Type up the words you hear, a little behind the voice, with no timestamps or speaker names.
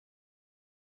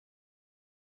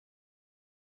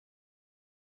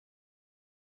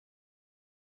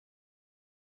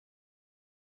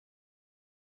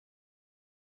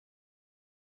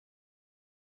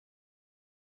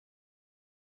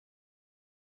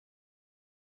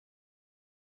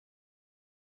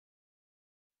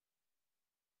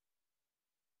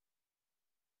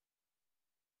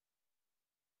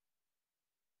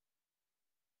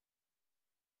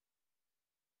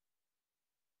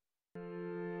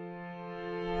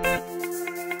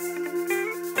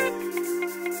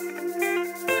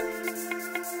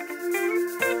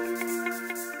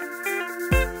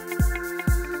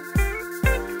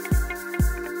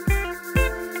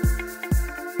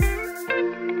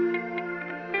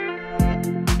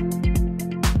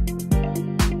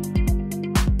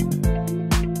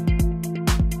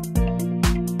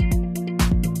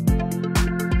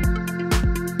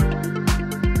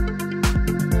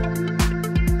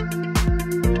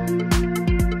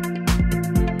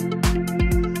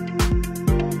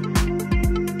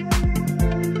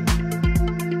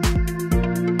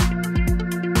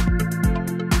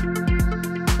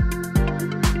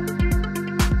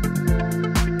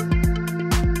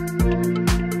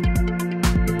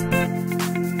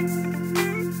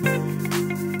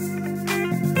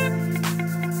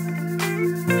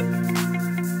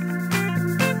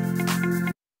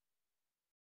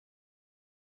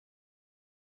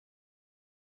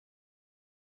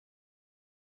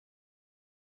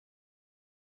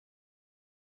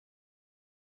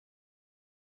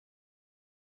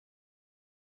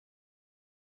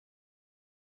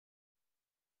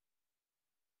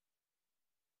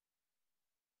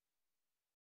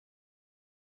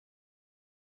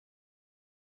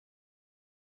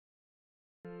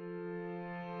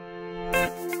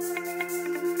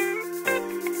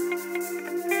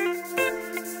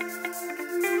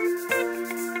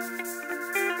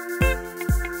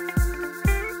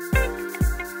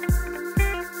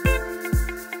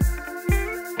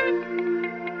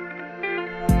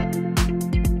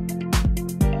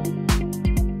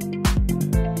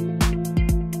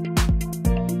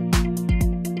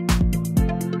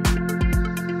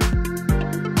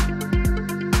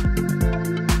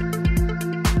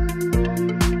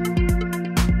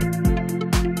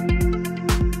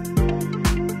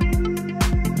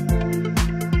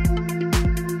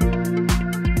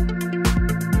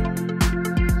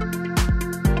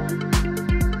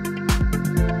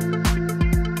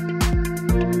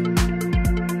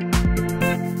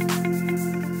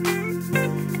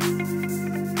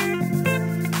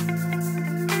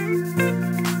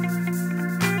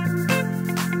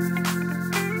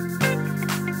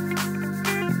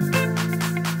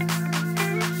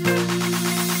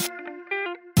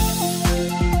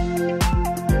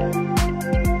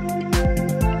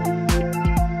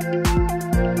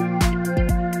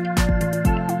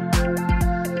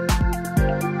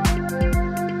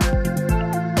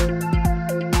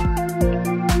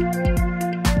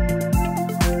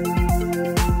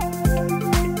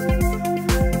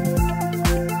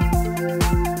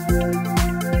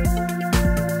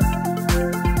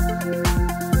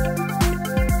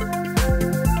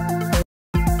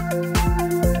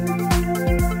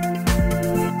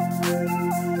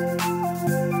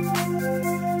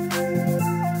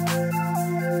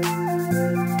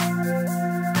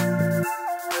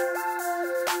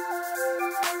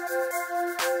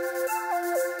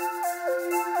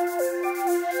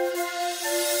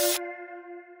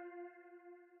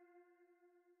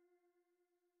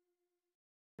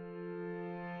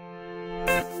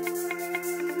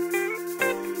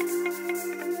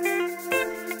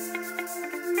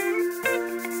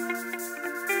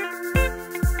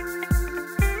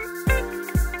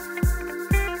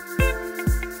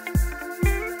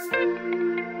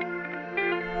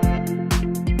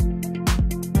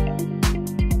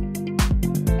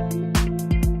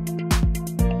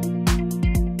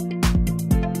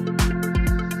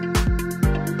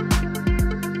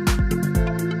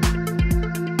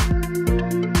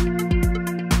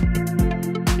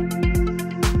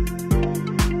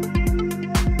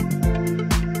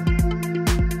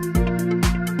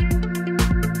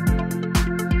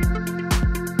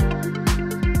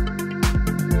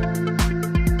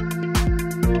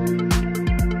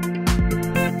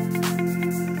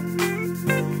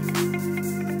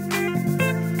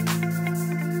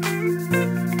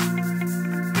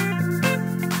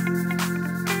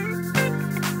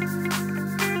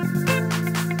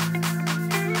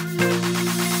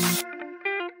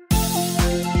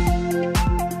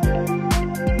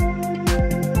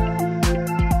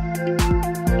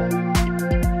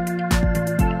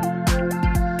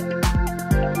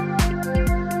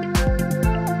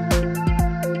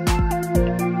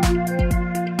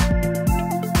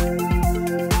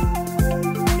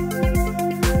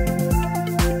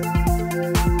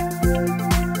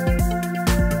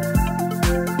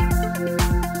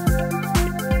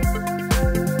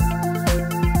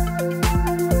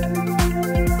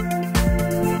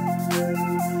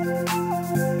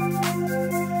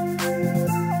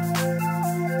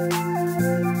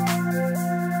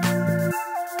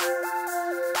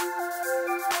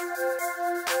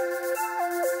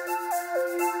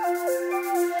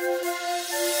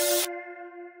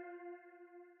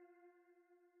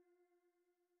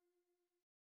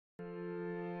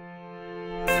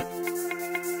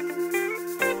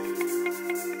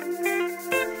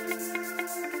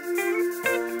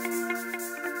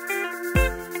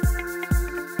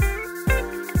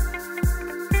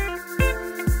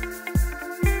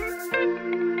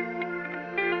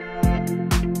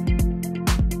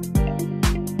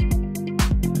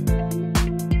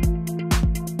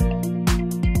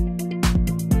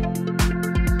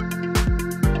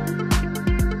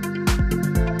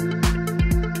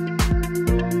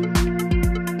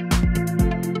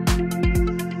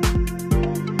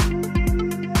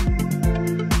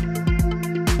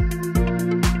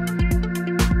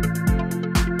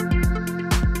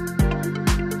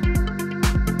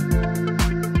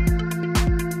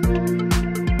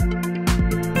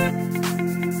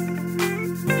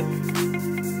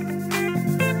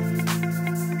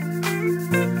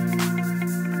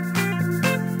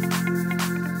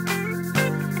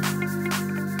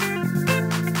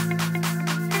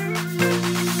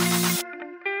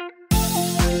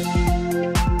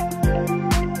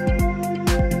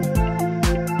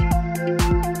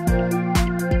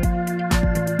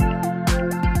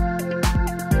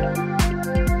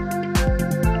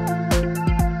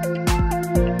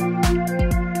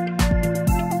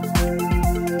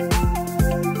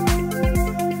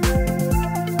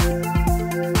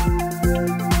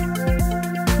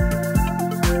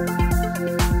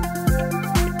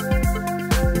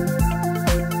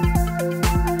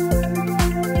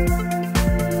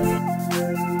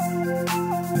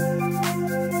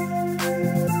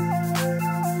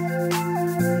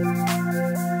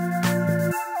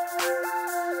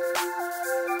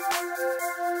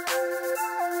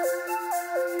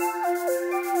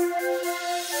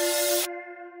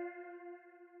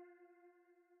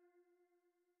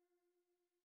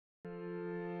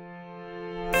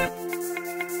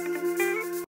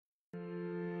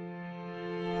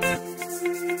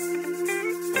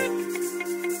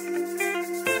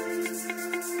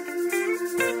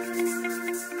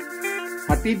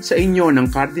Hatid sa inyo ng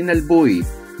Cardinal Boy,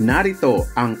 narito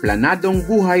ang Planadong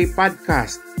Buhay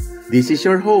Podcast. This is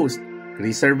your host,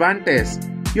 Chris Cervantes,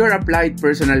 your applied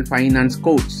personal finance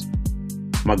coach.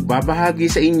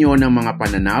 Magbabahagi sa inyo ng mga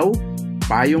pananaw,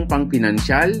 payong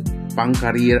pang-pinansyal,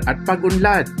 pang-career at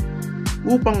pag-unlad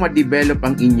upang ma-develop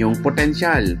ang inyong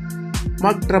potensyal.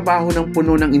 Magtrabaho ng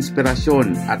puno ng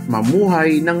inspirasyon at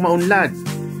mamuhay ng maunlad.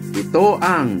 Ito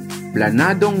ang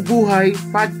Planadong Buhay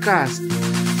Podcast.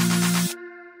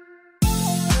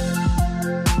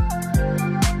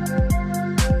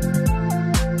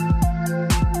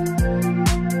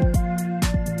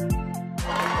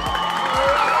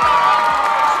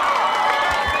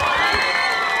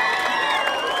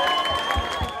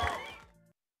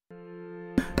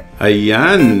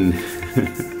 Ayan.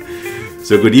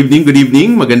 So good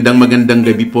evening. Magandang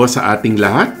gabi po sa ating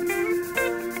lahat.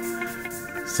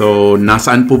 So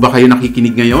nasaan po ba kayo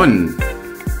nakikinig ngayon?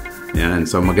 Ayan.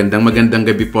 So magandang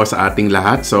gabi po sa ating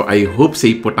lahat. So I hope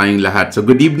safe po tayong lahat. So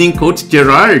good evening, Coach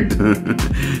Gerard.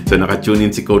 So nakatune in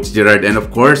si Coach Gerard. And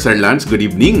of course, Sir Lance, good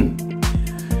evening.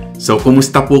 So,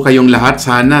 kumusta po kayong lahat?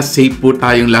 Sana safe po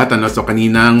tayong lahat. So,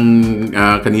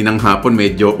 kaninang hapon,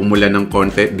 medyo umulan ng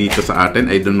konti dito sa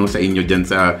atin. I don't know sa inyo dyan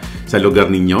sa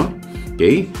lugar ninyo.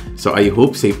 Okay? So, I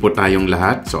hope safe po tayong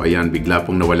lahat. So, ayan, bigla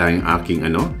pong nawala yung aking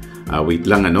wait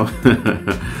lang,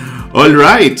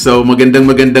 Alright. So,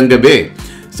 magandang gabi.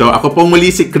 So, ako pong muli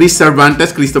si Chris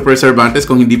Cervantes, Christopher Cervantes,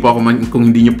 kung hindi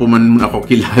niyo po man ako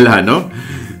kilala, no?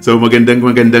 So,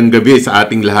 magandang gabi sa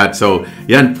ating lahat. So,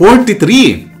 yan,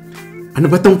 43. Ano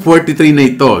ba tong 43 na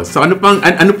ito? So ano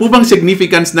po bang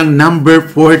significance ng number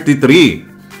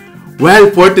 43?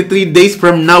 Well, 43 days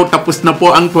from now tapos na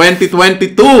po ang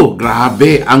 2022.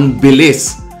 Grabe, ang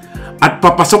bilis. At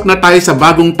papasok na tayo sa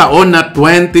bagong taon na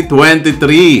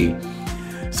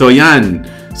 2023. So yan.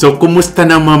 So kumusta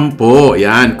naman po?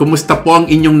 Yan. Kumusta po ang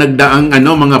inyong nagdaang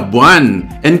mga buwan?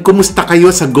 And kumusta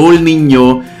kayo sa goal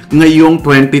ninyo ngayong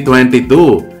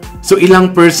 2022? So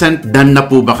ilang % done na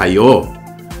po ba kayo?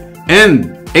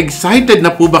 And excited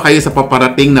na po ba kayo sa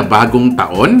paparating na bagong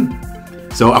taon?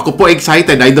 So ako po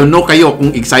excited. I don't know kayo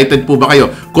kung excited po ba kayo.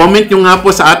 Comment nyo nga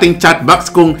po sa ating chat box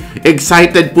kung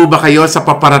excited po ba kayo sa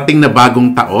paparating na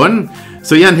bagong taon.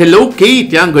 So yan, hello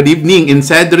Kate, yan, good evening. And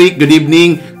Cedric, good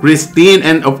evening. Christine,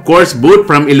 and of course, Boot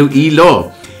from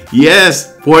Iloilo.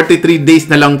 Yes, 43 days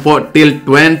na lang po till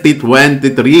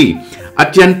 2023.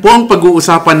 At yan po ang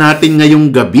pag-uusapan natin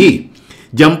ngayong gabi.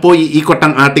 Diyan po iikot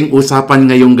ang ating usapan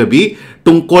ngayong gabi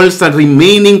tungkol sa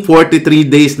remaining 43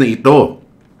 days na ito.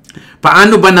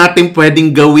 Paano ba natin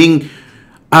pwedeng gawing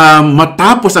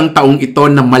matapos ang taong ito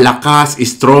na malakas,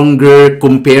 stronger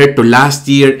compared to last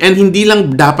year, and hindi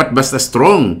lang dapat basta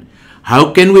strong.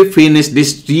 How can we finish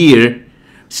this year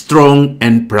strong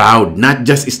and proud? Not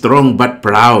just strong but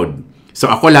proud. So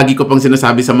ako lagi ko pang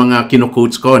sinasabi sa mga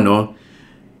kino-coach ko, no?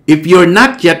 If you're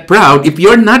not proud,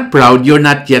 you're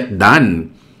not yet done.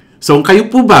 So, kayo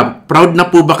po ba? Proud na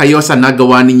po ba kayo sa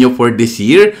nagawa ninyo for this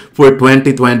year, for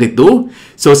 2022?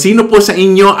 So, sino po sa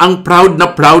inyo ang proud na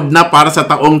para sa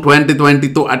taong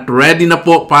 2022 at ready na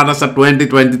po para sa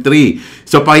 2023?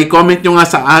 So, paki-comment nyo nga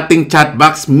sa ating chat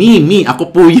box, me, ako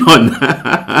po yun.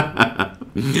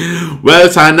 Well,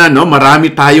 sana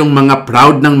marami tayong mga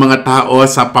proud ng mga tao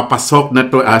sa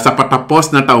sa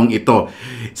patapos na taong ito.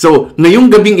 So,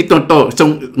 ngayong gabi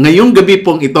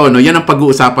pong ito, yan ang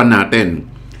pag-uusapan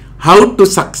natin. How to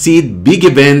succeed big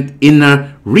event in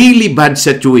a really bad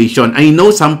situation. I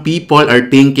know some people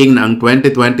are thinking na ang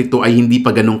 2022 ay hindi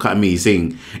pa ganun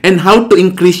ka-amazing. And how to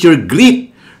increase your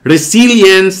grit,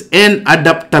 resilience, and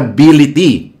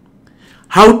adaptability.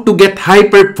 How to get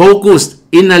hyper-focused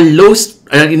in a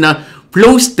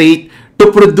flow state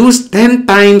to produce 10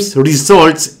 times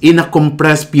results in a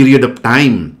compressed period of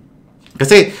time.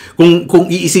 Kasi kung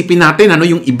iisipin natin,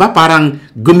 yung iba parang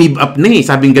gumive up na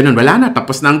sabing ganun, wala na,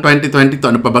 tapos na ang 2022,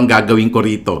 ano pa bang gagawin ko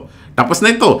rito? Tapos na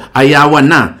ito, ayawan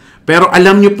na. Pero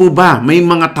alam niyo po ba, may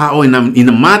mga tao in a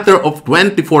matter of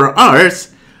 24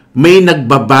 hours, may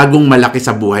nagbabagong malaki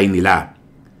sa buhay nila.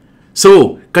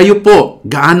 So, kayo po,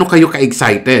 gaano kayo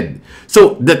ka-excited?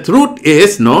 So, the truth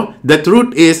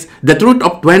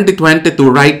of 2022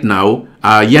 right now,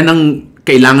 yan ang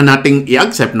kailangan nating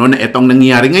i-accept, na itong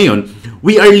nangyayari ngayon.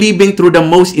 We are living through the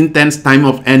most intense time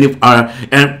of any of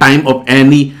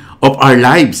our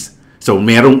lives. So,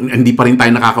 hindi pa rin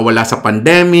tayo nakakawala sa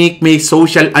pandemic. May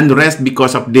social unrest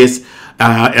because of this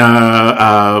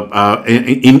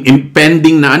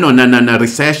impending na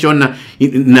recession na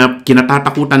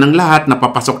kinatatakutan ng lahat,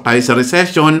 napapasok tayo sa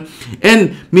recession,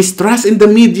 and mistrust in the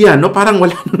media, parang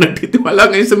wala nang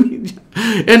nagtitiwala ngayon sa media,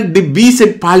 and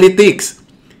divisive politics.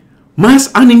 mass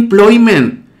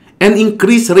unemployment, and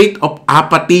increased rate of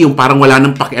apathy, yung parang wala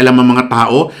nang pakialam ang mga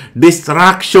tao,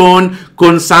 distraction,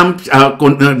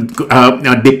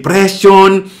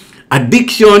 depression,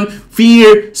 addiction,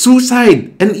 fear,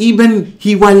 suicide, and even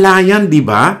hiwalayan, di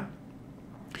ba?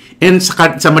 And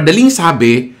sa madaling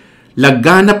sabi,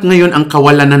 laganap ngayon ang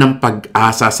kawalan na ng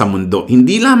pag-asa sa mundo.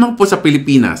 Hindi lamang po sa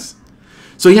Pilipinas.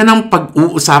 So yan ang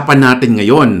pag-uusapan natin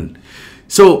ngayon.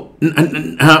 So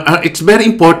it's very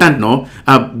important, no?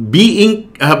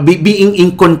 Being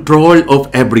in control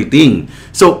of everything.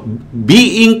 So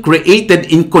being created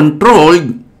in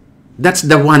control, that's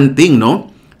the one thing,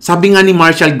 no? Sabi nga ni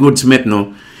Marshall Goldsmith,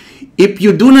 no? If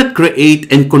you do not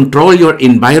create and control your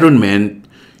environment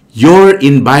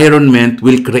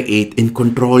will create and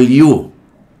control you.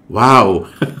 Wow.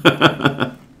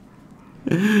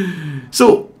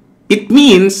 So it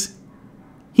means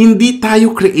hindi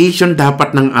tayo creation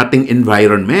dapat ng ating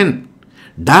environment.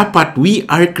 Dapat we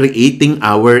are creating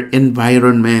our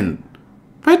environment.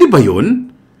 Pwede ba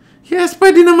yun? Yes,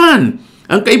 pwede naman.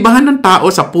 Ang kaibahan ng tao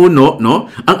sa puno,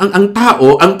 no? Ang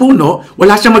tao, ang puno,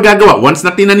 wala siyang magagawa. Once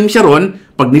na tinanim siya ron,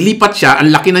 pag nilipat siya,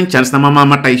 ang laki ng chance na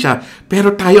mamamatay siya.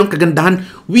 Pero tayo, ang kagandahan,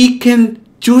 we can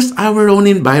choose our own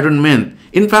environment.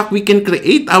 In fact, we can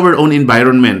create our own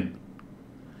environment.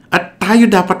 At tayo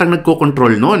dapat ang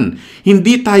nagko-control nun.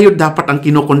 Hindi tayo dapat ang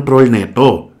kinokontrol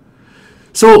neto.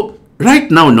 So, right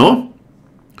now, no?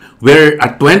 We're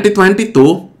at 2022,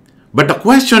 but the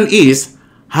question is,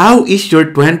 how is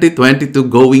your 2022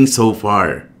 going so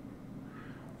far?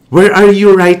 Where are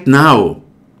you right now?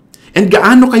 And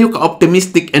gaano kayo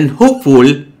ka-optimistic and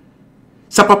hopeful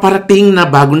sa paparating na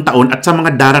bagong taon at sa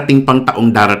mga darating pang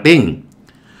taong darating?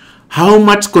 How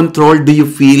much control do you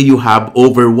feel you have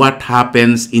over what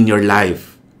happens in your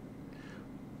life?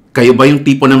 Kayo ba yung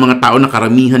tipo ng mga tao na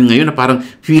karamihan ngayon na parang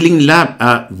feeling nila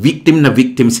victim na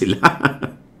victim sila?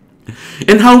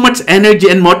 And how much energy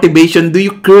and motivation do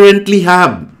you currently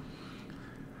have?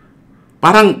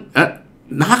 Parang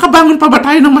nakakabangon pa ba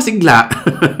tayo ng masigla?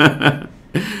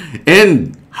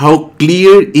 And how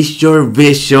clear is your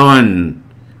vision?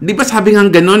 Di ba sabi nga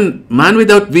ganun, man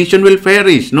without vision will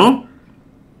perish, no?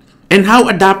 And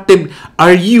how adaptive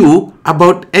are you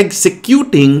about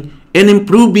executing and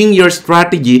improving your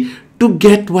strategy to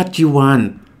get what you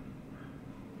want?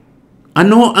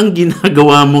 Ano ang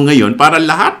ginagawa mo ngayon para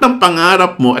lahat ng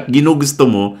pangarap mo at ginugusto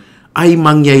mo ay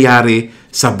mangyayari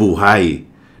sa buhay?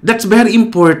 That's very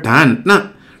important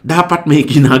na dapat may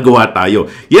ginagawa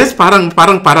tayo. Yes, parang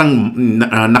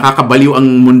nakakabaliw ang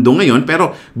mundo ngayon,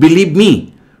 pero believe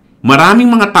me, maraming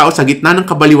mga tao sa gitna ng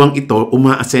kabaliwang ito,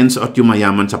 umaasenso at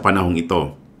yumayaman sa panahong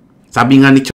ito. Sabi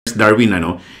nga ni Charles Darwin,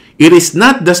 it is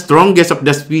not the strongest of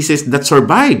the species that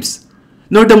survives,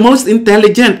 nor the most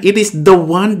intelligent. It is the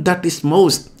one that is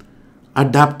most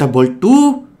adaptable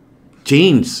to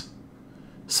change.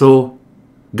 So,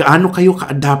 gaano kayo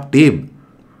ka-adaptive?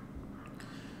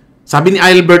 Sabi ni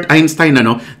Albert Einstein,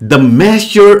 the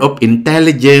measure of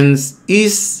intelligence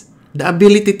is the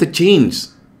ability to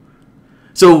change.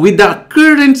 So, with the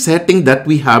current setting that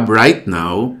we have right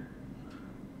now,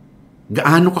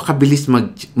 gaano ka kabilis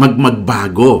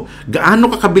magbago? Gaano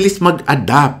ka kabilis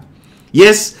mag-adapt?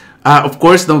 Yes, of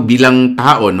course, bilang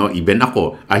tao, even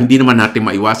ako, hindi naman natin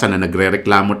maiwasan na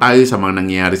nagre-reklamo tayo sa mga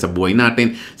nangyayari sa buhay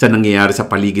natin, sa nangyayari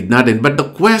sa paligid natin. But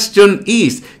the question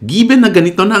is, given na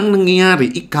ganito na ang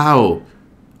nangyayari, ikaw,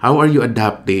 how are you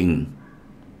adapting?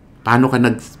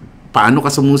 Paano ka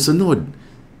sumusunod?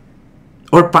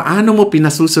 Or paano mo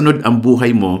pinasusunod ang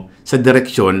buhay mo sa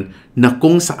direksyon na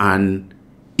kung saan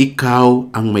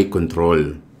ikaw ang may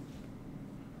control?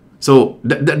 So,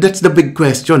 that's the big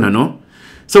question,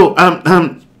 So,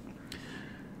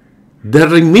 the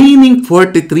remaining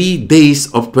 43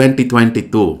 days of 2022.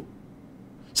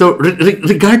 So,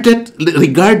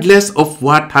 regardless of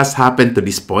what has happened to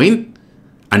this point,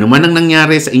 ano man ang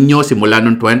nangyari sa inyo simula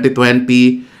noong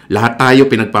 2020, lahat tayo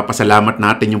pinagpapasalamat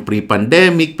natin yung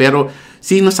pre-pandemic, pero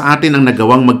sino sa atin ang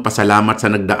nagawang magpasalamat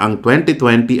sa nagdaang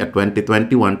 2020 at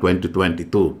 2021, 2022?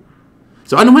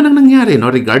 So, ano man ang nangyari,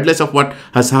 regardless of what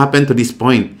has happened to this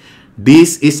point,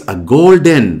 this is a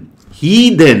golden,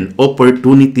 hidden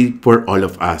opportunity for all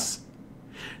of us.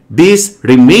 These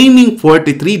remaining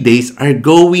 43 days are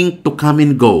going to come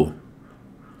and go.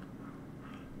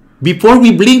 Before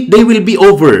we blink, they will be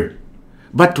over.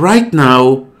 But right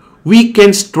now, we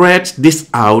can stretch this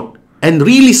out and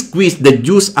really squeeze the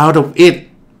juice out of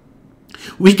it.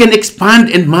 We can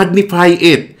expand and magnify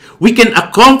it. We can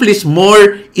accomplish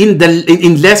more in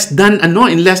less than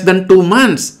 2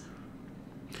 months.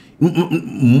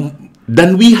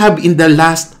 Than we have in the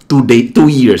last 2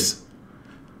 years.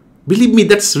 Believe me,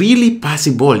 that's really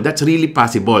possible. That's really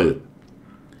possible.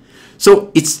 So,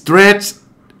 it's stretch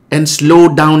and slow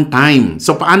down time.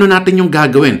 So, paano natin yung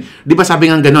gagawin? Di ba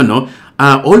sabi nga gano'n, no?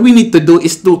 All we need to do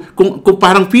is to, kung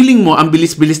parang feeling mo ang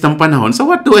bilis-bilis ng panahon, so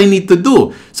what do I need to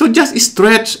do? So, just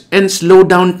stretch and slow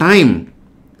down time.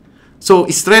 So,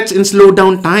 stretch and slow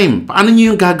down time. Paano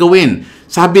nyo yung gagawin?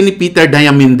 Sabi ni Peter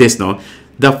Diamandis, no?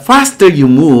 The faster you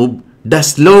move, the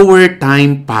slower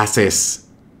time passes.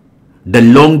 The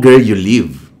longer you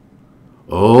live.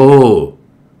 Oh.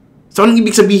 So, anong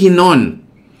ibig sabihin nun?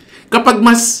 Kapag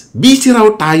mas busy raw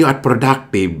tayo at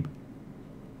productive,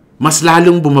 mas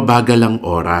lalong bumabagal ang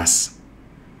oras.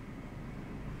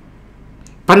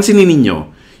 Pansinin ninyo,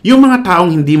 yung mga taong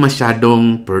hindi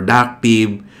masyadong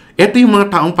productive, eto yung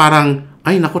mga taong parang,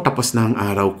 ay, naku, tapos na ang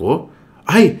araw ko.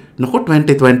 Ay, naku,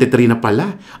 2023 na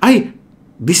pala. Ay,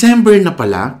 December na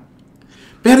pala.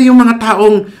 Pero yung mga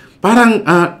taong parang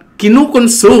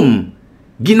kinukonsume,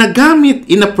 ginagamit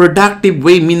in a productive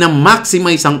way,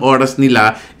 minamaximize ang oras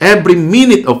nila, every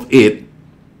minute of it,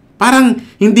 parang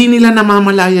hindi nila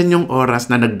namamalayan yung oras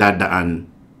na nagdadaan.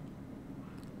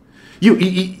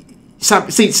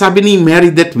 Sabi ni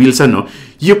Meredith Wilson, no,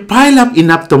 you pile up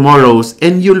enough tomorrows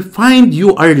and you'll find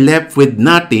you are left with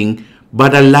nothing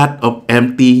but a lot of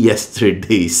empty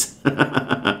yesterdays.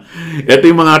 Ito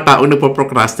yung mga tao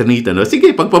nagpo-procrastinate. No?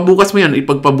 Sige, pagpabukas mo yan,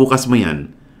 ipagpabukas mo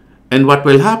yan. And what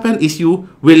will happen is you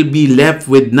will be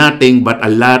left with nothing but a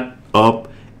lot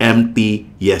of empty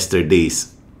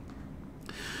yesterdays.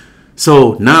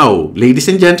 So, now, ladies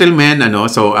and gentlemen,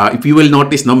 if you will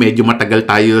notice, no, medyo matagal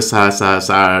tayo sa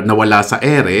nawala sa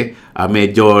ere,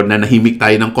 medyo nanahimik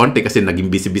tayo ng konti kasi naging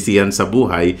busy-busy yan sa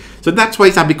buhay. So, that's why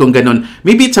sabi kong ganun,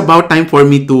 maybe it's about time for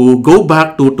me to go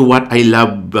back to what I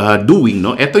love doing,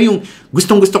 no? Ito yung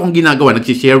gustong-gusto kong ginagawa,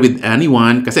 nag-share with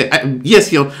anyone, kasi,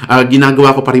 yes,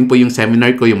 ginagawa ko pa rin po yung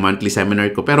seminar ko, yung monthly seminar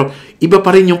ko, pero iba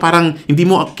pa rin yung parang hindi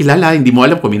mo kilala, hindi mo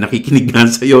alam kung may nakikinig nga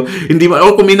sa'yo,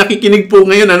 kung may nakikinig po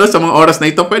ngayon, sa mga oras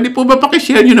na ito, pwede po ba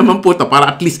pakishare nyo naman po ito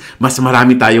para at least mas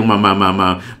marami tayong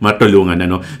matulungan,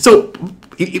 So,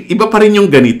 iba pa rin yung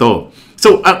ganito.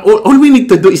 So, all we need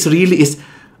to do is really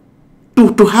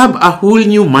to have a whole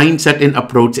new mindset and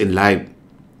approach in life.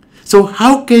 So,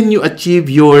 how can you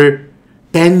achieve your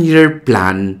 10-year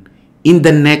plan in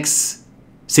the next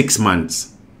 6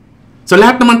 months? So,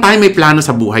 lahat naman tayo may plano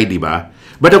sa buhay, di ba?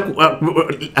 But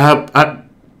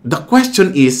the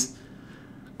question is,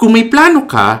 kung may plano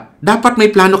ka, dapat may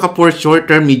plano ka for short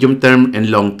term, medium term,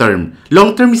 and long term.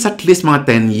 Long term is at least mga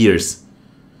 10 years.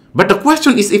 But the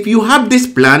question is, if you have this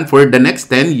plan for the next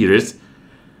 10 years,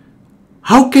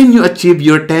 how can you achieve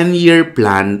your 10-year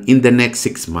plan in the next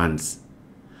 6 months?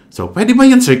 So, pwede ba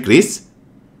yan, Sir Chris?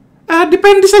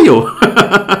 Depende sa'yo.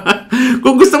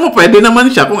 Kung gusto mo, pwede naman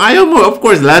siya. Kung ayaw mo, of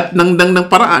course, lahat ng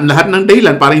paraan, lahat ng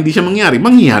dahilan para hindi siya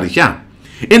mangyayari siya.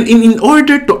 And in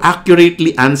order to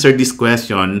accurately answer this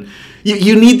question,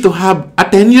 you need to have a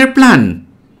 10-year plan.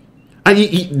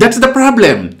 That's the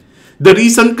problem. The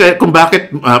reason kung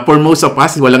bakit for most of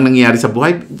us walang nangyayari sa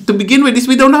buhay, to begin with, is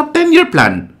we don't have 10-year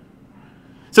plan.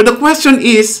 So the question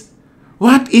is,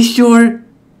 what is your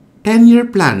 10-year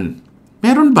plan?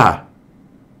 Meron ba?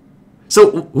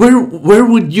 So where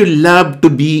would you love to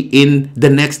be in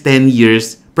the next 10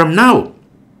 years from now?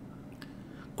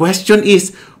 Question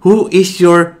is, who is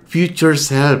your future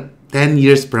self 10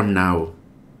 years from now?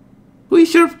 Who is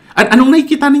your... Anong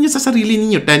nakikita ninyo sa sarili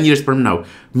ninyo 10 years from now?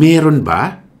 Meron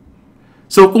ba?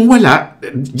 So kung wala,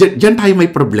 dyan tayo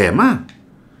may problema.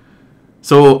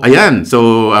 So, ayan.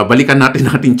 So, balikan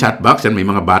natin chat box. Yan, may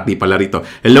mga bati pala rito.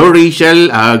 Hello,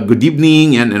 Rachel. Good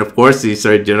evening. And of course, si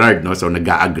Sir Gerard, no? So,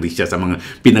 nag-a-agree siya sa mga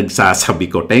pinagsasabi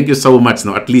ko. Thank you so much,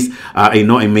 no? At least, I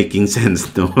know I'm making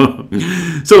sense, no?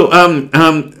 So,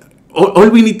 all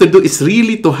we need to do is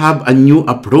really to have a new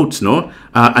approach, no?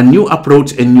 A new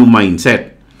approach and new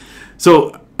mindset.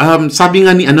 So, sabi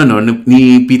nga ni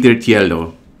Peter Thiel,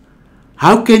 no?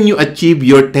 How can you achieve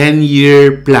your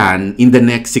 10-year plan in the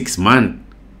next 6 months?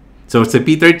 So, si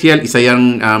Peter Thiel, isa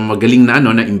yung magaling na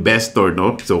investor,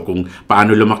 no? So, kung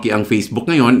paano lumaki ang Facebook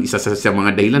ngayon, isa sa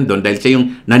mga dahilan doon dahil siya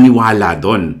yung naniwala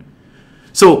doon.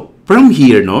 So, from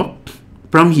here,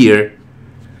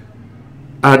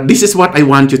 this is what I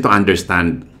want you to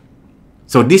understand.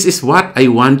 So, this is what I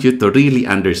want you to really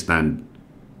understand.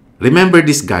 Remember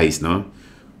this, guys, no?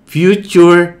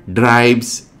 Future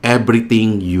drives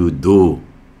everything you do.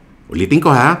 Ulitin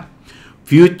ko, ha?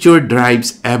 Future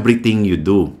drives everything you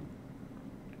do.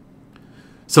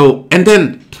 So, and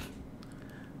then,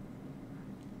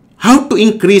 how to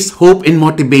increase hope and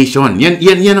motivation? Yan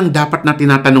ang dapat na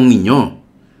tinatanong ninyo.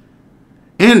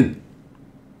 And,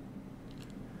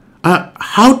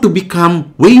 how to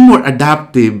become way more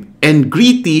adaptive and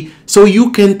gritty so you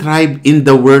can thrive in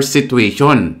the worst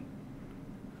situation.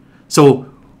 So,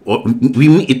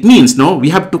 it means, no, we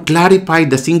have to clarify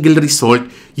the single result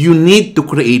you need to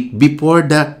create before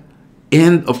the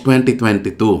end of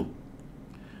 2022.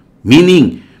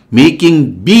 Meaning,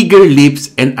 making bigger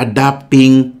leaps and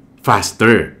adapting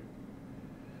faster.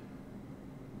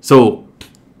 So,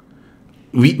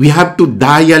 we have to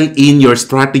dial in your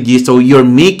strategy so you're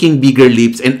making bigger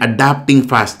leaps and adapting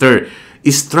faster.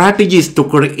 Strategies to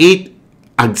create,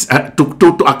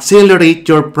 to accelerate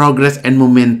your progress and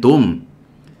momentum.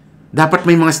 Dapat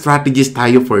may mga strategies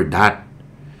tayo for that.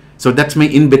 So that's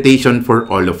my invitation for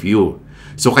all of you.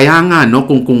 So kaya nga, no,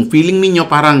 kung feeling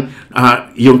ninyo parang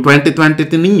yung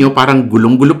 2022 ninyo parang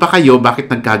gulong-gulo pa kayo,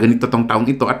 bakit nagkaganito tong taong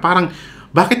ito? At parang,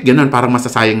 bakit ganun? Parang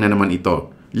masasayang na naman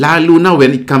ito. Lalo na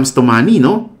when it comes to money,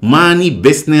 no? Money,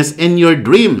 business, and your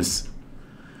dreams.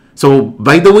 So,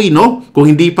 by the way, no,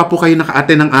 kung hindi pa po kayo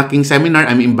naka-attend ng aking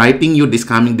seminar, I'm inviting you this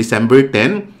coming December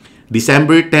 10.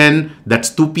 December 10,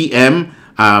 that's 2 p.m.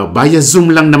 Via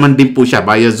Zoom lang naman din po siya,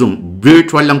 via Zoom.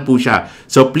 Virtual lang po siya.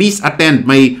 So, please attend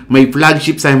my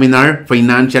flagship seminar,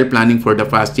 Financial Planning for the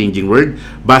Fast-Changing World.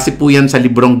 Base po yan sa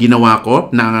librong ginawa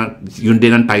ko, na yun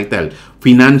din ang title,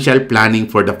 Financial Planning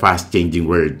for the Fast-Changing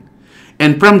World.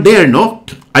 And from there, no,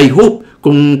 I hope,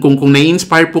 kung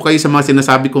na-inspire po kayo sa mga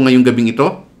sinasabi ko ngayong gabing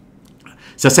ito,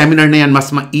 sa seminar na yan,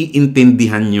 mas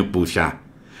maiintindihan nyo po siya.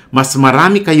 Mas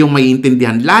marami kayong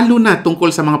maiintindihan, lalo na tungkol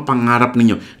sa mga pangarap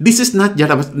ninyo. This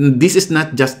is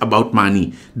not just about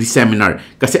money, this seminar.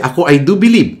 Kasi ako, I do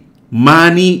believe,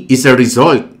 money is a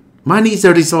result. Money is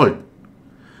a result.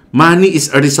 Money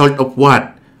is a result of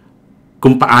what?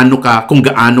 Kung gaano ka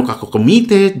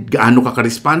committed, gaano ka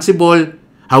responsible,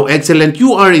 how excellent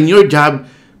you are in your job,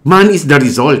 money is the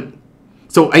result.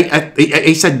 So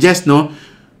I suggest, no,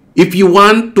 if you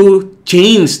want to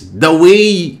change the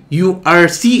way you are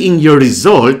seeing your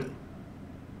result,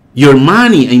 your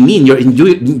money, you're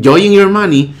enjoying your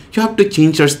money, you have to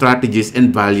change your strategies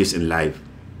and values in life.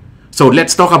 So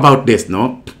let's talk about this,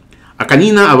 no?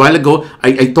 Kanina, a while ago,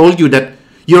 I told you that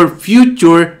your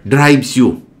future drives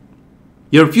you.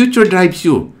 Your future drives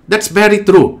you. That's very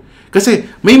true. Kasi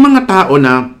may mga tao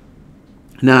na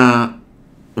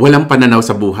walang pananaw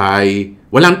sa buhay,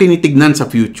 walang tinitignan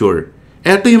sa future.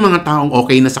 Ito yung mga taong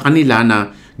okay na sa kanila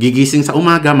na gigising sa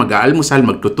umaga, mag-aalmusal,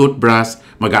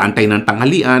 magtututbrush, mag-aantay ng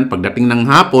tanghalian, pagdating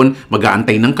ng hapon,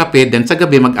 mag-aantay ng kape, then sa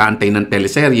gabi mag-aantay ng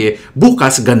teleserye,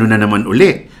 bukas gano'n na naman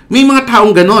uli. May mga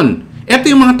taong ganon. Ito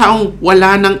yung mga taong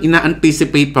wala nang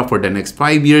ina-anticipate pa for the next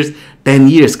 5 years, 10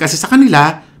 years. Kasi sa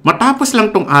kanila, matapos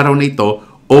lang tong araw na ito,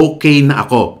 okay na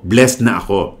ako, blessed na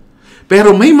ako.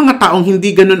 Pero may mga taong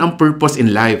hindi ganun ang purpose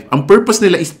in life. Ang purpose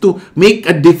nila is to make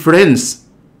a difference.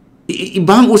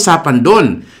 Ibang usapan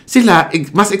doon. Sila,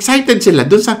 mas excited sila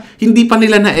doon sa hindi pa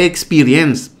nila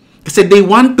na-experience. Kasi they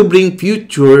want to bring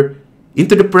future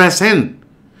into the present.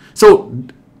 So,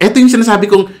 eto yung sinasabi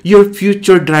kong, your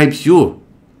future drives you.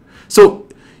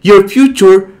 So, your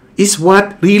future is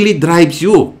what really drives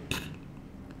you.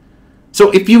 So,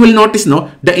 if you will notice,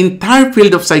 no, the entire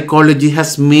field of psychology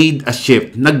has made a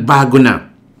shift. Nagbago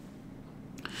na.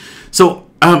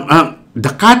 So,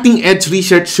 the cutting edge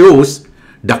research shows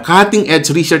that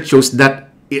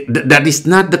that is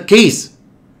not the case.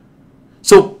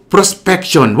 So,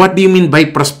 prospection. What do you mean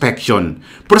by prospection?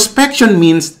 Prospection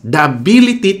means the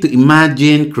ability to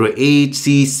imagine, create,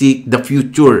 seek the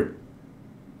future.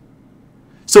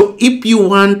 So, if you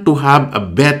want to have a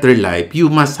better life,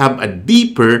 you must have a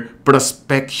deeper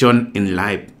prospection in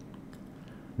life.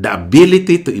 The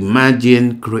ability to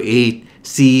imagine, create,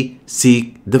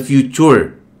 seek the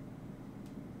future.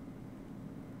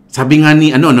 Sabi nga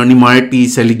ni Marty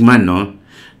Seligman, no?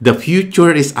 The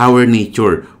future is our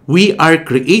nature. We are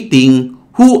creating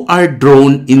who are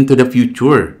drawn into the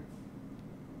future.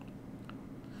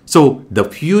 So, the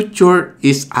future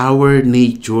is our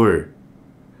nature.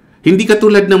 Hindi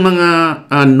katulad ng mga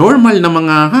normal na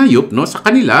mga hayop, no? Sa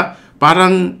kanila,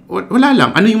 parang wala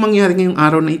lang. Ano yung mangyari ngayong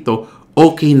araw na ito?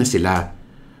 Okay na sila.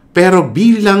 Pero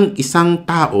bilang isang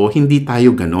tao, hindi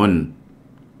tayo ganon.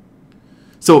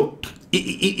 So,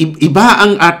 iba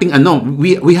ang ating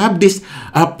we have this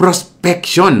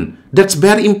prospection that's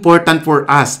very important for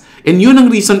us. And yun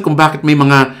ang reason kung bakit may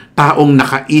mga taong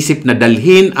nakaisip na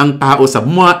dalhin ang tao sa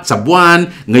buwan,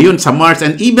 ngayon sa Mars,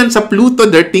 and even sa Pluto,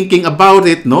 they're thinking about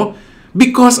it, no?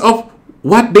 Because of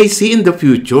what they see in the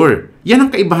future. Yan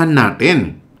ang kaibahan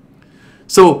natin.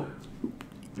 So,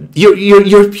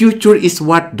 your future is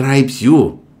what drives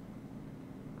you.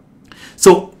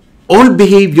 So, all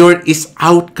behavior is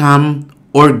outcome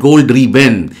or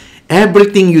goal-driven.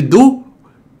 Everything you do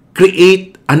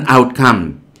create an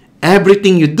outcome.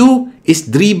 Everything you do is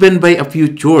driven by a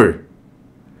future.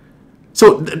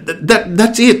 So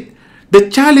that's it.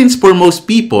 The challenge for most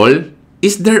people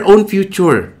is their own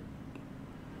future.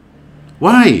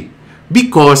 Why?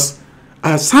 Because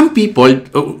some people,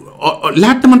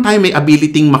 lahat naman tayo may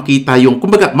ability makita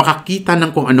kumbaga makakita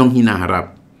ng kung anong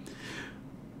hinaharap.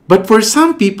 But for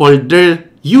some people,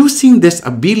 they're using this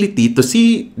ability to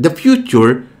see the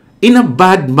future in a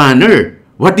bad manner.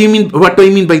 What do I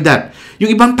mean by that?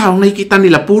 Yung ibang tao, nakikita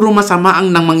nila, puro masama ang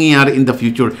nang mangyayari in the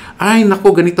future. Ay,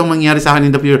 naku, ganito mangyayari sa akin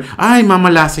in the future. Ay,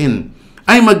 mamalasin.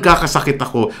 Ay, magkakasakit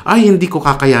ako. Ay, hindi ko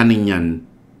kakayanin yan.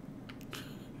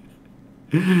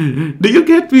 Do you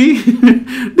get me?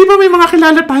 Di ba may mga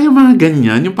kilala tayo mga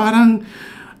ganyan? Yung parang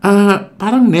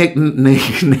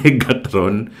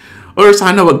negatron. Or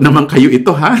sana wag naman kayo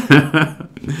ito, ha?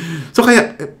 So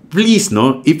kaya, please,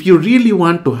 no, if you really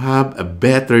want to have a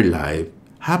better life,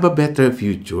 have a better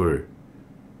future.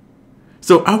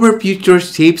 So our future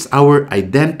shapes our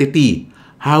identity,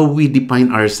 how we define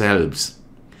ourselves.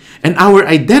 And our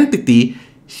identity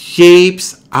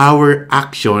shapes our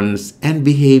actions and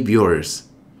behaviors.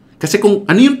 Kasi kung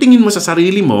ano yung tingin mo sa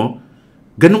sarili mo,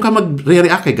 ganun ka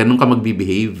mag-react, ganun ka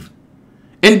mag-behave.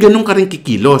 And ganun ka rin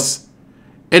kikilos.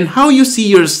 And how you see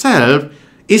yourself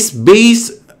is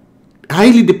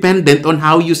highly dependent on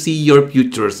how you see your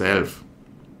future self.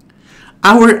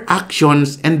 Our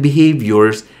actions and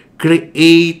behaviors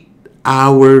create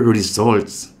our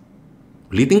results.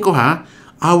 Ulitin ko ha,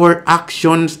 our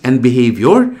actions and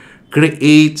behavior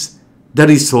creates the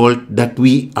result that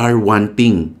we are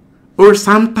wanting. Or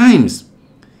sometimes,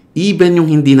 even yung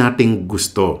hindi nating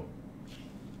gusto.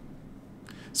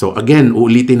 So again,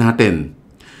 uulitin natin.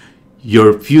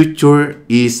 Your future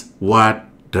is what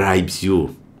drives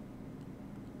you.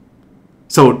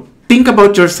 So, think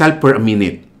about yourself for a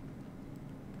minute.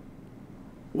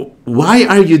 Why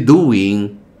are you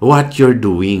doing what you're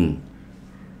doing?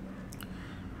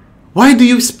 Why do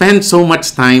you spend so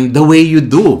much time the way you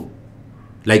do?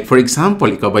 Like for example,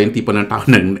 ikaw ba yung tipo ng tao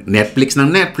ng Netflix,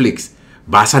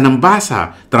 basa ng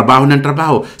basa, trabaho ng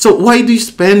trabaho. So why do you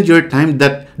spend your time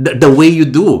the way you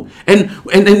do? And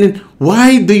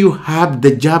why do you have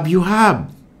the job you have?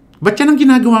 Ba't yan ang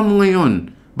ginagawa mo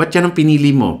ngayon? Ba't yan ang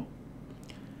pinili mo?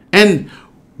 And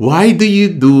why do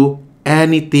you do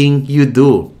anything you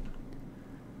do?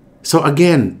 So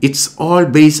again, it's all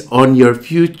based on your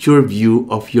future view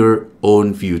of your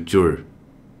own future.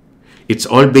 It's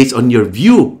all based on your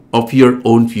view of your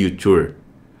own future.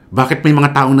 Bakit may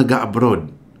mga taong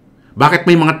nag-abroad? Bakit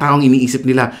may mga taong iniisip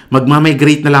nila,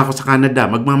 magmamigrate na lang ako sa Canada,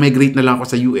 magmamigrate na lang ako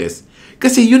sa US?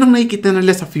 Kasi yun ang nakikita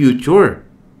nila sa future.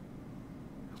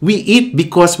 We eat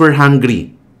because we're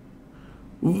hungry.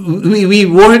 We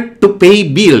work to pay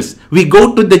bills. We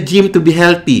go to the gym to be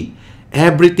healthy.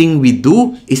 Everything we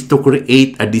do is to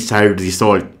create a desired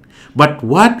result. But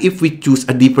what if we choose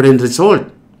a different result?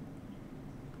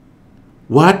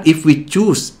 What if we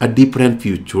choose a different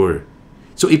future?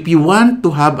 So if you want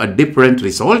to have a different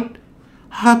result,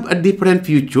 have a different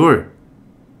future.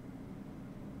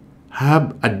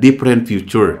 Have a different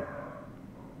future.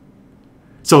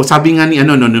 So sabi nga ni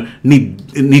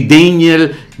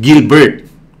Daniel Gilbert,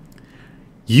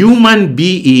 human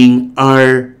beings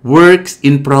are works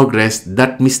in progress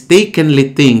that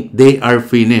mistakenly think they are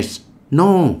finished.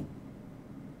 No.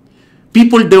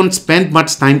 People don't spend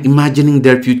much time imagining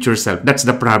their future self. That's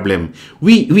the problem.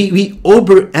 We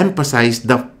overemphasize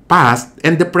the past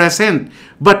and the present,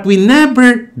 but we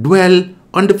never dwell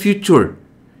on the future.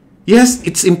 Yes,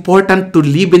 it's important to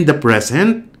live in the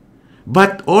present,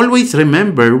 but always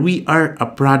remember we are a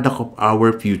product of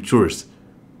our futures.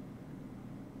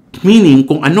 Meaning,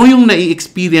 kung ano yung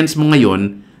nai-experience mo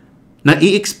ngayon,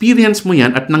 nai-experience mo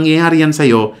yan at nangyayari yan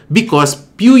sa'yo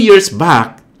because few years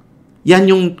back,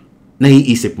 yan yung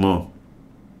naiisip mo.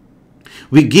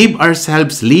 We give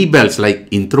ourselves labels like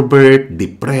introvert,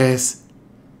 depressed.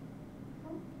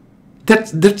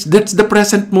 That's the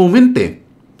present moment eh.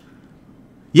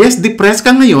 Yes, depressed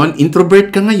ka ngayon, introvert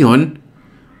ka ngayon,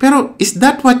 pero is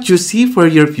that what you see for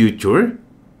your future?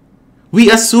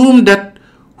 We assume that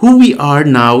who we are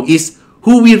now is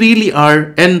who we really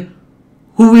are and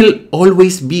who will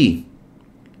always be.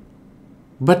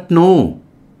 But no,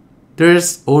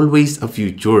 there's always a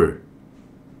future.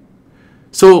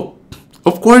 So,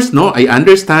 of course, no, I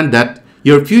understand that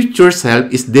your future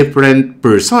self is different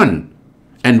person.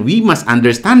 And we must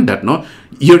understand that, no?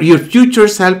 Your future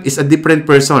self is a different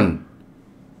person.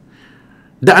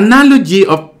 The analogy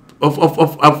of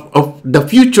the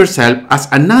future self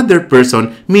as another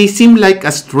person may seem like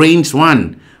a strange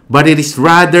one. but it is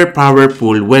rather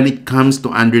powerful when it comes to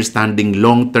understanding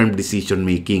long-term decision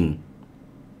making.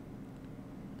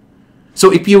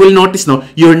 So if you will notice, no,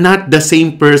 you're not the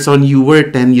same person you were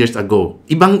 10 years ago.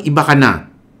 Ibang-iba ka na.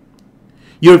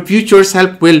 Your future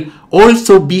self will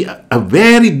also be a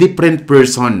very different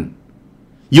person.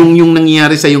 Yung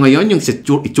nangyayari sa iyo ngayon, yung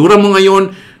itsura mo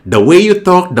ngayon, the way you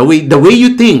talk, the way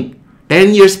you think,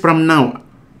 10 years from now,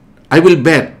 I will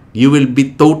bet you will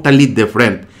be totally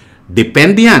different.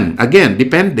 Depende yan. Again,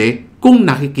 depende kung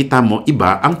nakikita mo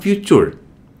iba ang future.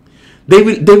 They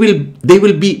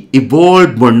will be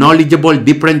evolved, more knowledgeable,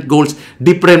 different goals,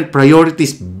 different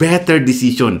priorities, better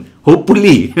decision.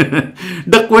 Hopefully.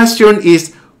 The question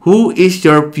is, who is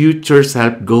your future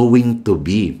self going to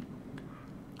be?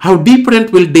 How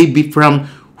different will they be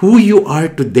from who you are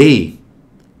today?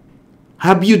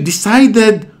 Have you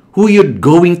decided who you're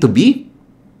going to be?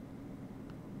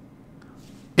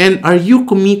 And are you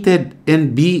committed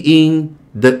in being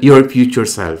your future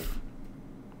self?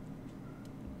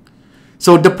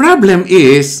 So the problem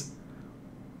is,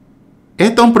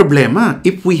 eto ang problema,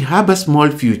 if we have a small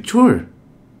future.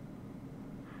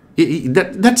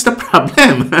 That's the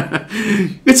problem.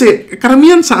 Kasi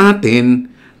karamihan sa atin,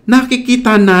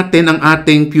 nakikita natin ang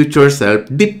ating future self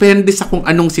depende sa kung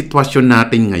anong sitwasyon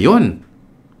natin ngayon.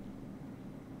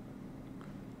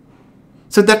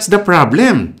 So that's the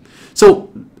problem.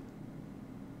 So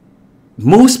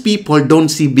most people don't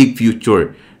see big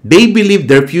future. They believe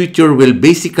their future will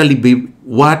basically be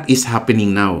what is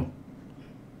happening now.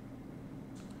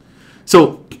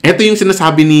 So, ito yung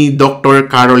sinasabi ni Dr.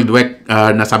 Carol Dweck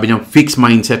na sabi niya, fixed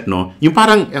mindset, no? Yung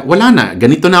parang, wala na,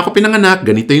 ganito na ako pinanganak,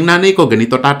 ganito yung nanay ko,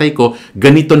 ganito tatay ko,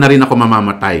 ganito na rin ako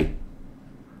mamamatay.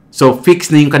 So,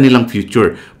 fixed na yung kanilang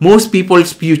future. Most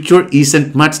people's future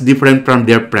isn't much different from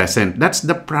their present. That's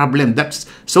the problem. That's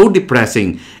so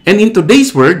depressing. And in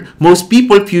today's world, most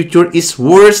people's future is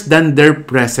worse than their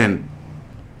present.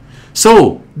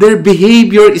 So, their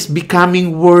behavior is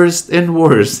becoming worse and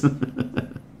worse.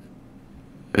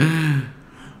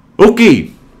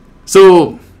 Okay.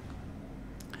 So,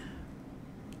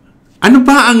 ano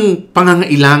ba ang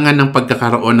pangangailangan ng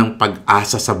pagkakaroon ng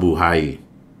pag-asa sa buhay?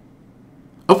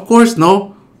 Of course,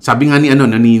 no? Sabi nga ni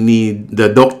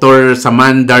the Dr.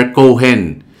 Samandar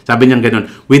Cohen. Sabi niya gano'n,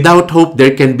 without hope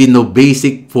there can be no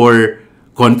basic for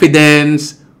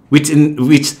confidence which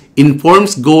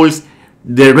informs goals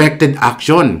directed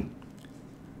action.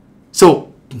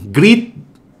 So, greed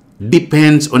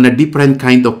depends on a different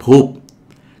kind of hope.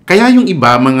 Kaya yung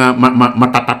iba mga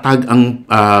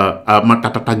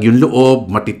matatatag yung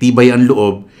loob, matitibay ang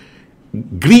loob,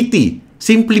 greedy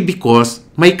simply because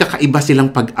may kakaiba silang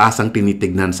pag-asang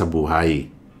tinitignan sa buhay.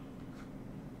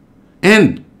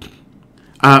 And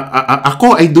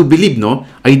ako, I do believe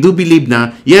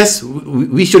na, yes,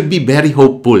 we should be very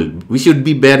hopeful. We should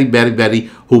be very, very, very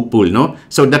hopeful, no?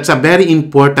 So, that's a very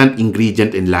important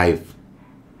ingredient in life.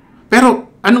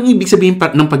 Pero, anong ibig sabihin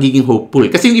ng pagiging hopeful?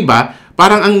 Kasi yung iba,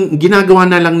 parang ang ginagawa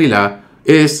na lang nila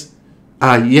is,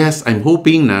 yes, I'm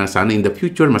hoping na sana in the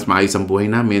future, mas maayos ang buhay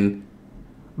namin.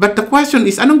 But the question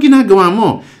is, anong ginagawa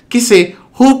mo? Kasi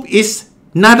hope is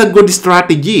not a good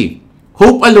strategy.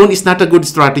 Hope alone is not a good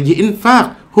strategy. In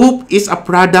fact, hope is a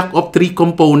product of 3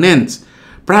 components.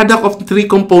 Product of 3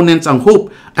 components ang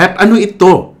hope. At ano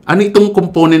ito? Ano itong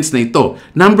components na ito?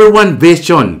 Number 1,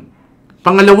 vision.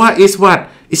 Pangalawa is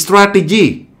what?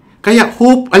 Strategy. Kaya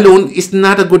hope alone is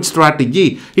not a good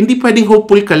strategy. Hindi pwedeng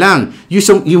hopeful ka lang.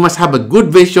 You must have a good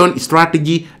vision,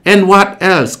 strategy, and what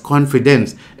else?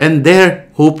 Confidence. And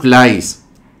there, hope lies.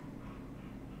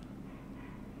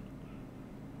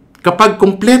 Kapag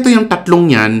kumpleto yung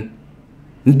tatlong yan,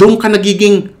 doon ka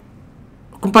nagiging,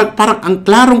 parang ang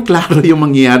klarong-klaro yung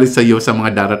mangyayari sa iyo sa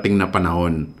mga darating na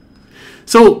panahon.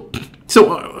 So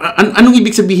anong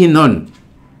ibig sabihin nun?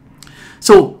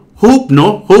 So, hope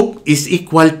is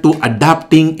equal to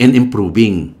adapting and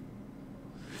improving.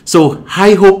 So,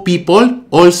 high hope people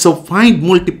also find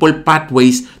multiple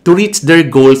pathways to reach their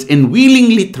goals and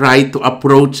willingly try to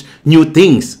approach new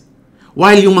things.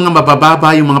 While yung mga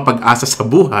mabababa, yung mga pag-asa sa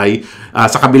buhay,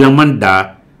 sa kabilang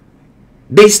banda,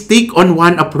 they stick on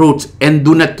one approach and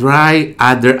do not try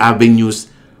other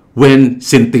avenues when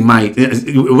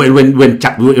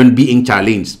being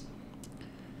challenged.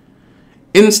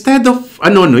 Instead of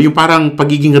yung parang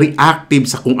pagiging reactive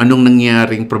sa kung anong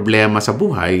nangyaring problema sa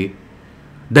buhay,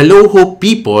 the low hope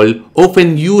people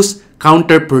often use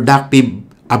counterproductive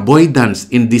avoidance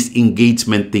in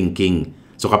disengagement thinking.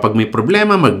 So kapag may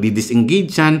problema,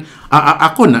 magdi-disengage yan.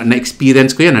 Ako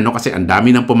na-experience ko yan kasi ang dami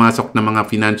nang pumasok ng mga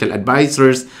financial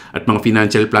advisors at mga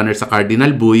financial planners sa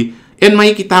Cardinal Buoy. And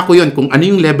makikita ko yun kung ano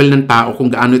yung level ng tao,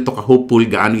 kung gaano ito ka-hopeful,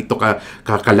 gaano ito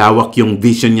kalawak yung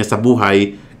vision niya sa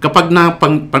buhay. Kapag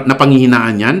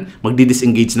napanghihinaan yan,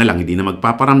 magdi-disengage na lang, hindi na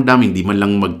magpaparamdam, hindi man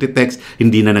lang magte-text,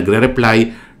 hindi na nagre-reply,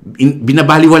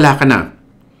 binabaliwala ka na.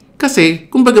 Kasi,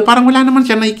 kumbaga, parang wala naman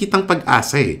siya nakikitang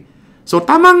pag-asa eh. So,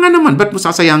 tama nga naman, ba't mo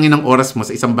sasayangin ang oras mo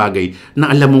sa isang bagay na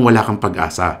alam mong wala kang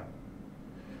pag-asa?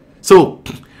 So,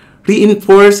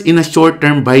 reinforce in a short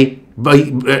term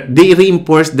they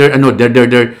reinforce their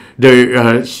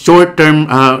short-term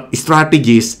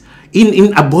strategies in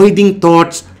avoiding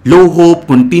thoughts, low hope,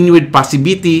 continued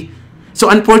passivity. So,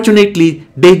 unfortunately,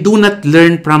 they do not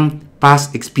learn from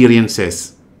past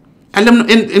experiences. And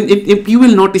if you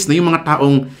will notice na yung mga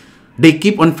taong they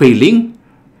keep on failing,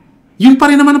 yun pa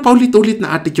rin naman ang paulit-ulit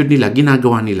na attitude nila,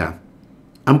 ginagawa nila.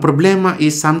 Ang problema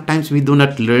is sometimes we do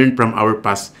not learn from our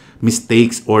past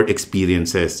mistakes or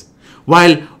experiences.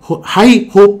 While high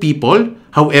hope people,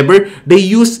 however, they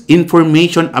use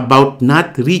information about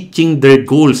not reaching their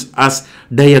goals as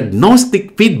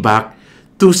diagnostic feedback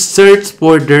to search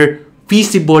for their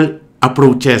feasible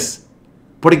approaches.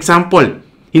 For example,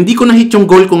 hindi ko na-hit yung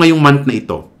goal ko ngayong month na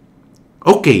ito.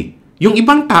 Okay. Yung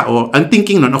ibang tao, ang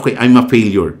thinking nun, okay, I'm a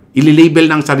failure. Ililabel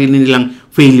na ang sarili nilang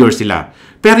failure sila.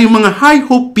 Pero yung mga high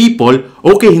hope people,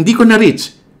 okay, hindi ko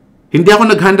na-reach. Hindi ako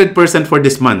nag-100% for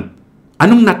this month.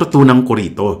 Anong natutunan ko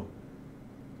rito?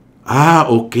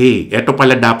 Okay. Ito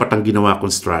pala dapat ang ginawa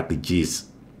kong strategies.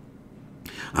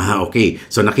 Okay.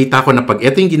 So nakita ko na pag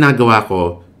ito yung ginagawa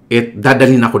ko,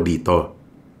 dadalhin ako dito.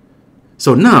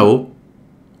 So now,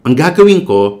 ang gagawin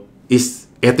ko is,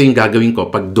 ito yung gagawin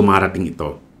ko pag dumarating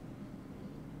ito.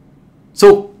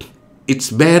 So,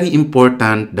 it's very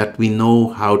important that we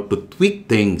know how to tweak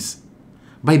things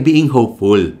by being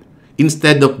hopeful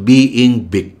instead of being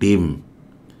victim.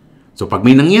 So, pag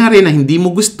may nangyari na hindi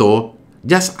mo gusto,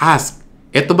 just ask,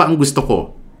 eto ba ang gusto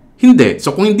ko? Hindi.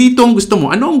 So, kung hindi ito ang gusto mo,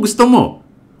 ano ang gusto mo?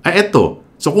 Eto.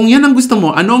 So, kung yan ang gusto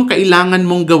mo, ano ang kailangan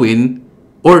mong gawin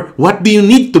or what do you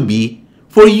need to be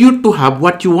for you to have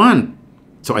what you want?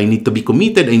 So, I need to be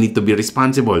committed. I need to be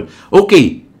responsible.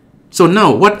 Okay. So,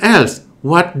 now, what else?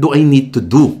 What do I need to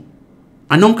do?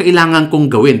 Anong kailangan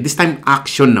kong gawin? This time,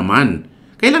 action naman.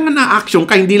 Kailangan na action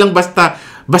ka. Hindi lang basta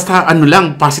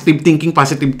positive thinking.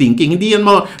 Hindi yan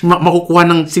makukuha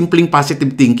ng simpleng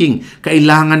positive thinking.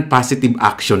 Kailangan positive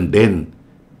action din.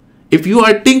 If you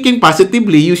are thinking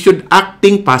positively, you should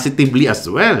acting positively as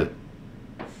well.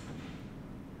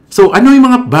 So, ano yung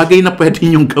mga bagay na pwede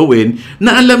nyong gawin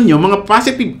na alam nyo, mga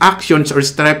positive actions or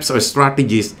steps or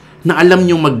strategies na alam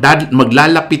nyo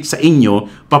maglalapit sa inyo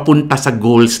papunta sa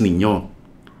goals ninyo?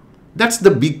 That's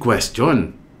the big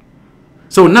question.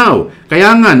 So now,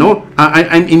 kaya nga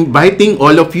I'm inviting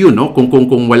all of you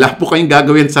kung wala po kayong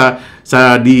gagawin sa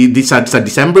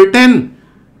December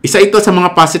 10, isa ito sa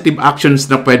mga positive actions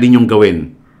na pwede nyong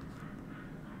gawin.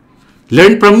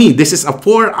 Learn from me. This is a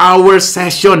 4-hour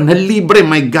session na libre.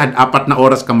 My God, 4 na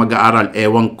oras ka mag-aaral.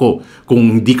 Ewan ko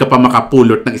kung hindi ka pa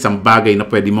makapulot ng isang bagay na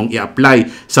pwede mong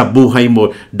i-apply sa buhay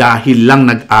mo dahil lang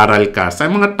nag-aral ka. Sa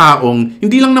mga taong,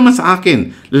 hindi lang naman sa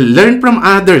akin. Learn from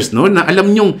others, na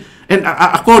alam nyong, and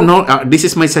ako, this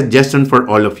is my suggestion for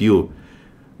all of you.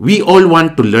 We all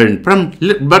want to learn from,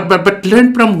 but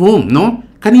learn from whom,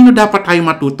 Kanino dapat tayo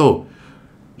matuto?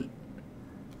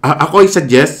 Ako I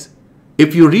suggest,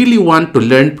 if you really want to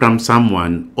learn from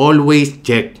someone, always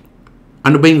check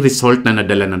ano ba yung result na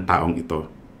nadala ng taong ito.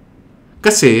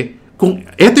 Kasi, kung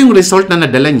ito yung result na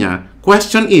nadala niya,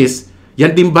 question is,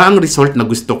 yan din ba ang result na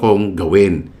gusto kong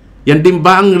gawin? Yan din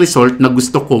ba ang result na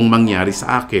gusto kong mangyari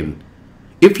sa akin?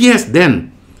 If yes, then,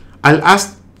 I'll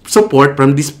ask support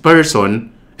from this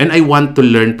person and I want to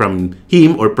learn from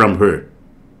him or from her.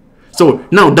 So,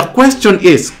 now, the question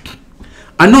is,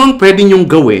 ano ang pwede nyong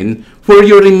gawin for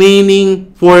your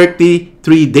remaining 43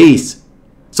 days?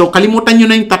 So, kalimutan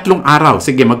nyo na yung 3 araw.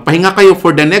 Sige, magpahinga kayo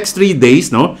for the next 3 days,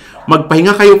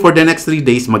 Magpahinga kayo for the next 3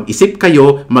 days, mag-isip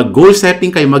kayo, mag-goal setting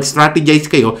kayo,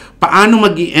 mag-strategize kayo, paano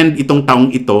mag-i-end itong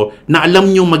taong ito na alam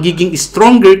nyo magiging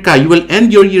stronger ka, you will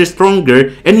end your year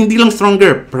stronger, and hindi lang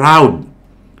stronger, proud.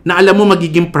 Na alam mo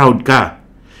magiging proud ka.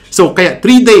 So, kaya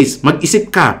 3 days,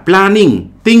 mag-isip ka,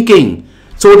 planning, thinking,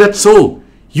 so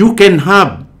you can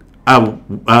have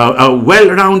a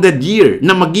well-rounded year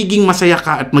na magiging masaya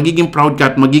ka at magiging proud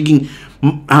ka at magiging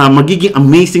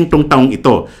amazing tong taong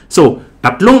ito. So,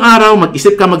 3 araw,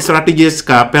 mag-isip ka, mag-strategize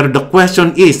ka, pero the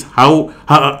question is,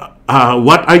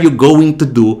 what are you going to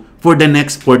do for the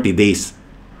next 40 days?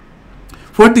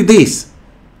 40 days.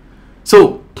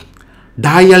 So,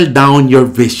 dial down your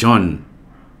vision.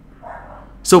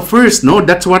 So first,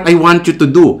 that's what I want you to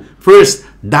do. First,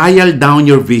 dial down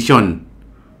your vision.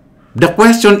 the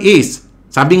question is,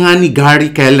 sabi nga ni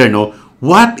Gary Keller, no,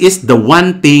 what is the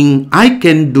one thing I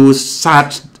can do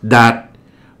such that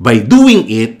by doing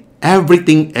it,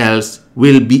 everything else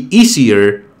will be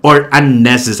easier or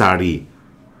unnecessary?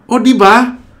 O di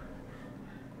ba?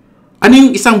 Ano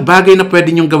yung isang bagay na pwede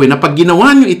niyong gawin na pag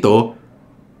ginawa niyo ito,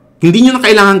 hindi niyo na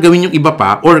kailangan gawin yung iba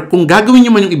pa, or kung gagawin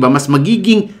niyo man yung iba, mas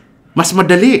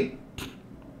madali.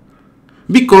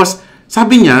 Because,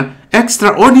 sabi niya,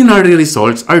 extraordinary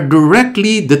results are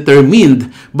directly determined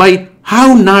by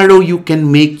how narrow you can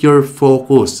make your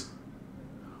focus.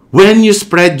 When you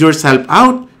spread yourself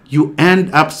out, you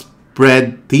end up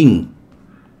spreading.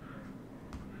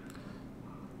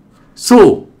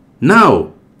 So,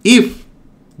 now, if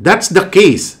that's the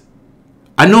case,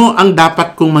 ano ang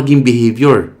dapat kong maging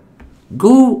behavior?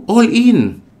 Go all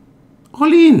in.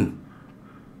 All in.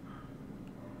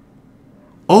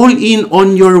 All in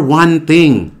on your one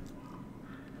thing.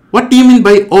 What do you mean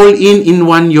by all in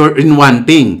one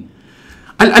thing?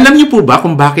 Alam niyo po ba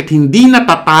kung bakit hindi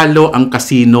natatalo ang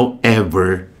casino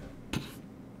ever?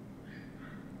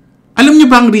 Alam niyo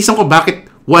ba ang reason ko bakit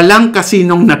walang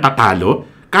kasinong natatalo?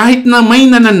 Kahit na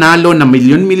may nananalo na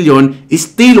milyon-milyon,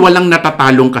 still walang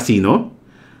natatalong kasino?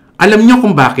 Alam niyo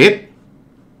kung bakit?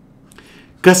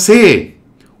 Kasi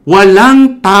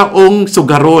walang taong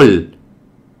sugarol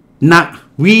na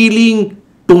willing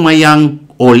tumayang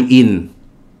all in.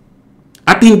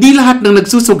 At hindi lahat ng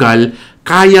nagsusugal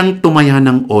kayang tumaya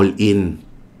ng all in.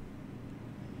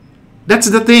 That's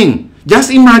the thing.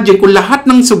 Just imagine kung lahat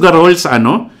ng sugarol sa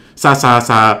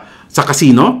sa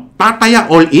casino, tataya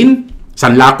all in.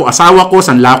 Sanla ko asawa ko,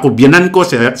 sanla ko biyanan ko,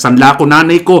 sanla ko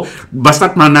nanay ko,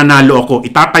 basta't mananalo ako,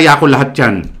 itataya ko lahat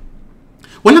yan.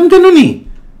 Walang ganun eh.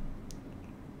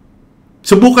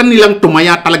 Subukan nilang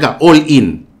tumaya talaga all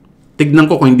in. Tignan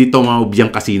ko kung hindi to maubiyang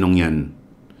kasinong yan.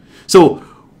 So,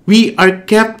 we are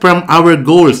kept from our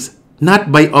goals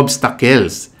not by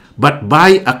obstacles, but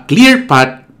by a clear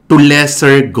path to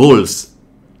lesser goals.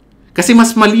 Kasi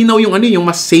mas malinaw yung yung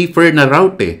mas safer na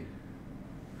route eh.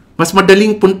 Mas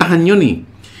madaling puntahan yun eh.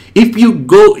 If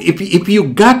you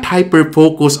got hyper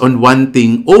focus on one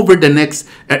thing over the next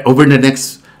 40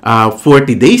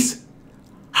 days,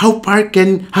 how far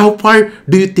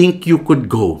do you think you could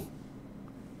go?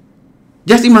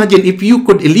 Just imagine if you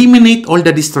could eliminate all the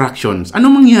distractions.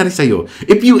 Ano mangyayari sa'yo?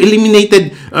 If you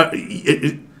eliminated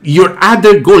your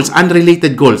other goals,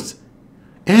 unrelated goals.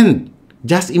 And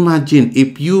just imagine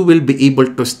if you will be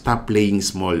able to stop playing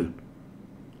small.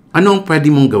 Ano ang pwede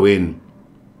mong gawin?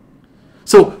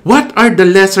 So, what are the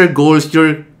lesser goals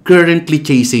you're currently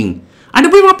chasing? Ano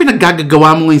ba yung mga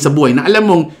pinaggagawa mo ngayon sa buhay na alam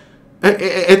mong,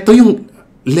 ito yung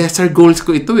lesser goals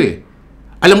ko ito eh.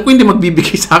 Alam ko hindi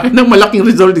magbibigay sa akin ng malaking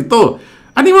result ito.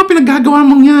 Ano yung mga pinaggagawa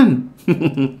mong yan?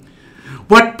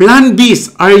 What plan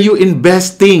Bs are you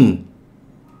investing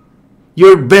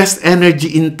your best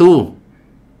energy into?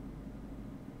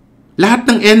 Lahat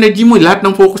ng energy mo, lahat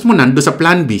ng focus mo nando sa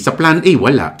plan B. Sa plan A,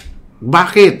 wala.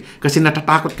 Bakit? Kasi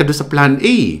natatakot ka doon sa plan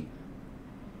A.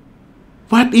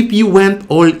 What if you went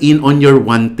all in on your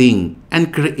one thing and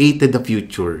created the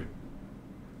future?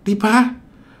 Diba?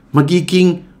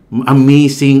 Magiging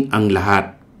amazing ang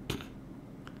lahat.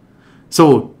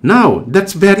 So, now,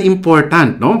 that's very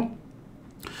important, no?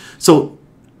 So,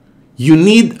 you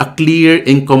need a clear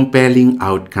and compelling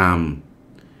outcome.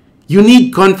 You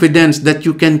need confidence that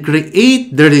you can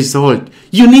create the result.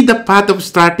 You need a path of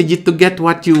strategy to get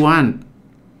what you want.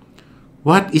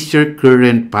 What is your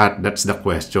current path? That's the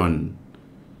question.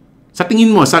 Sa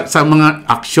tingin mo, sa mga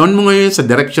action mo ngayon, sa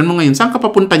direction mo ngayon, saan ka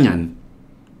papunta niyan?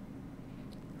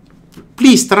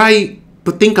 Please try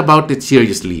to think about it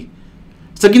seriously.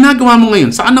 Sa ginagawa mo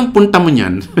ngayon, saan ang punta mo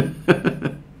niyan?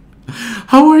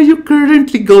 How are you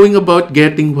currently going about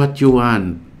getting what you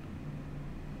want?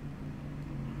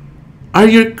 Are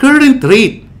your current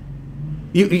rate,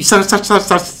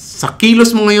 sa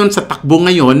kilos mo ngayon, sa takbo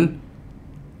ngayon,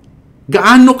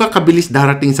 gaano ka kabilis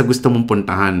darating sa gusto mong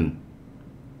puntahan?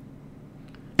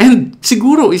 And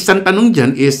siguro, isang tanong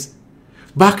dyan is,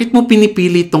 bakit mo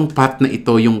pinipili itong path na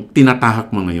ito, yung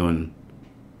tinatahak mo ngayon?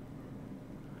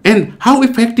 And how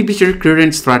effective is your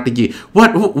current strategy?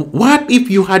 What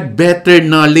if you had better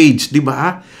knowledge, di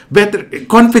ba? Better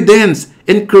confidence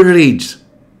and courage?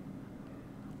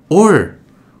 Or,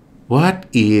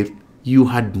 what if you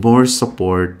had more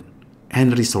support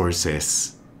and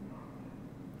resources?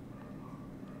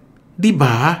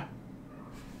 Diba?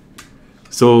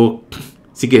 So,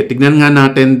 sige, tignan nga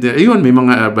natin. Ayun, may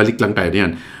mga balik lang tayo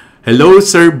diyan. Hello,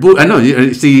 Sir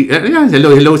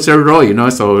hello, Sir Roy. No?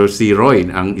 So, si Roy,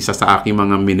 ang isa sa aking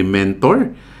mga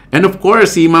mini-mentor. And of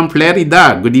course, si Ma'am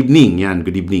Flerida. Good evening. Yan,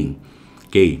 good evening.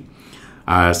 Okay.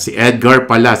 Si Edgar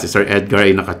pala, si Sir Edgar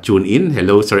ay naka-tune in.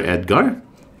 Hello, Sir Edgar.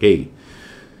 Okay.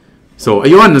 So,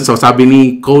 ayun. So, sabi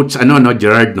ni Coach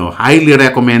Gerard, highly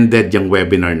recommended yung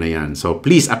webinar na yan. So,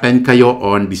 please attend kayo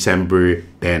on December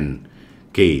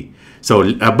 10. Okay. So,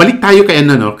 balik tayo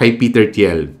kay Peter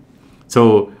Thiel.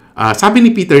 So, sabi ni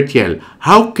Peter Thiel,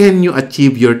 how can you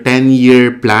achieve your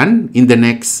 10-year plan in the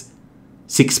next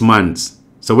 6 months?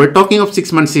 So, we're talking of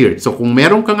 6 months here. So, kung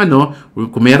meron kang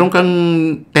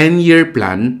 10-year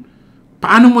plan,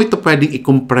 paano mo ito pwedeng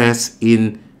i-compress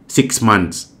in 6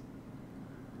 months?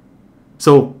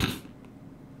 So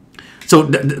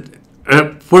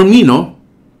for me,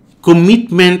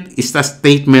 commitment is a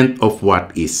statement of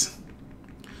what is.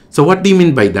 So, what do you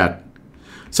mean by that?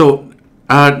 So,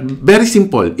 very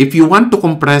simple. If you want to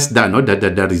compress the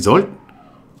result,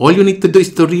 all you need to do is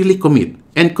to really commit.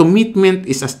 And commitment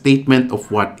is a statement of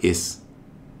what is.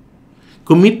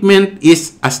 Commitment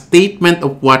is a statement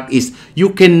of what is.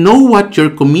 You can know what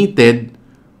you're committed.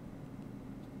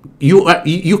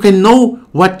 You can know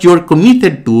what you're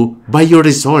committed to by your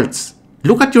results.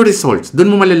 Look at your results.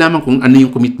 Doon mo malalaman kung ano yung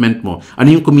commitment mo.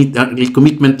 Ano yung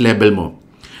commitment level mo.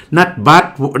 Not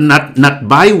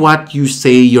by what you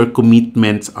say your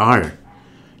commitments are.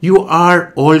 You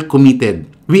are all committed.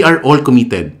 We are all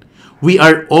committed. We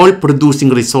are all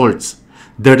producing results.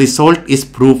 The result is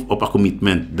proof of a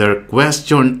commitment. The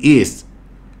question is,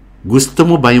 gusto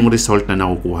mo ba yung result na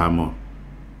nakukuha mo?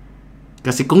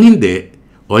 Kasi kung hindi,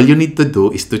 all you need to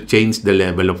do is to change the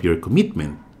level of your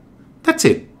commitment. That's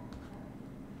it.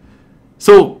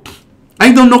 So,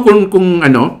 I don't know kung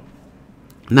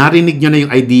narinig nyo na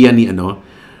yung idea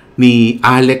ni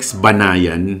Alex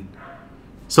Banayan.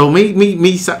 So, may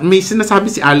sinasabi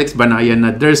si Alex Banayan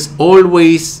na there's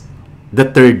always the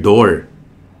third door.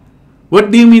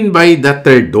 What do you mean by the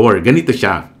third door? Ganito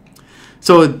siya.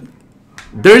 So,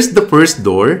 there's the first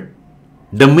door,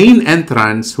 the main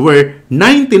entrance where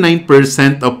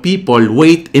 99% of people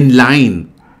wait in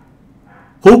line,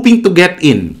 hoping to get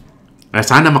in.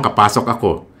 Sana makapasok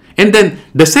ako. And then,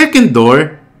 the second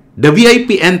door, the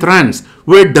VIP entrance,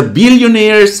 where the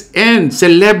billionaires and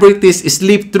celebrities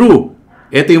slip through.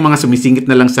 Ito yung mga sumisingit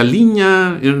na lang sa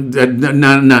linya,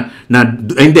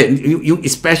 yung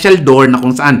special door na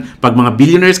kung saan, pag mga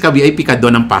billionaires ka, VIP ka,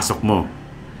 doon ang pasok mo.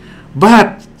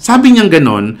 But, sabi niyang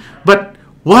ganon, but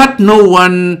what no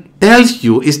one tells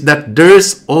you is that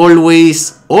there's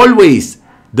always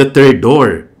the third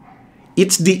door.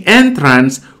 It's the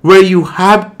entrance where you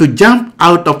have to jump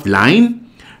out of line,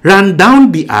 run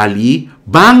down the alley,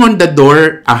 bang on the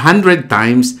door 100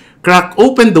 times, crack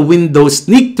open the windows,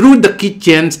 sneak through the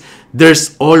kitchens.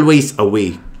 There's always a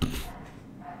way.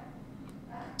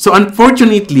 So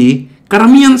unfortunately,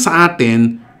 karamihan sa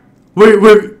atin,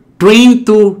 we're trained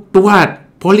to what?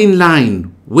 Fall in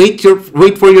line. Wait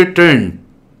for your turn.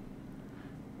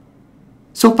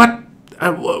 So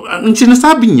ang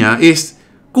sinasabi niya is,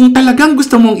 kung talagang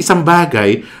gusto mong isang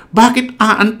bagay, bakit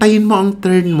aantayin mo ang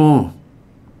turn mo?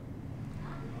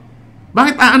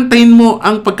 Bakit aantayin mo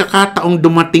ang pagkakataong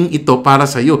dumating ito para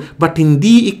sa iyo? Ba't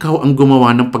hindi ikaw ang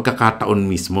gumawa ng pagkakataon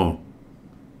mismo?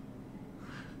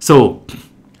 So,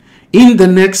 in the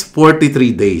next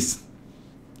 43 days,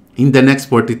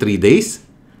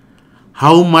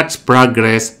 how much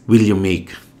progress will you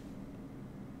make?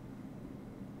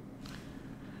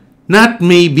 Not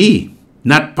maybe,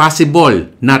 not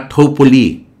possible, not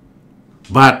hopefully,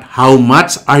 but how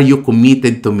much are you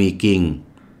committed to making?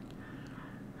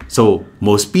 So,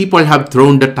 most people have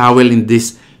thrown the towel in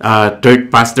this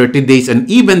past 30 days and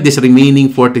even this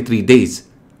remaining 43 days.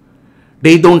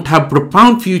 They don't have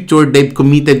profound future they've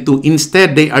committed to.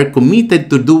 Instead, they are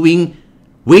committed to doing,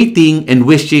 waiting, and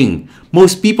wishing.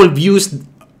 Most people view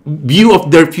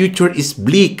of their future is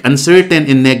bleak, uncertain,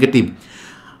 and negative.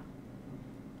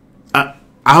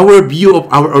 Our view of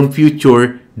our own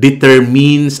future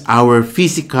determines our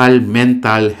physical,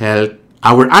 mental health,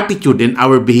 our attitude, and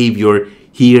our behavior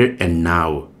here and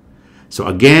now. So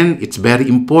again, it's very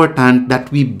important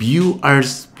that we view our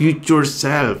future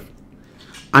self.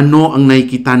 Ano ang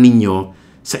nakikita ninyo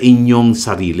sa inyong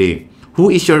sarili? Who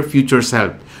is your future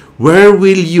self? Where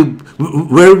will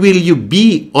you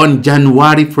be on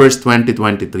January 1st,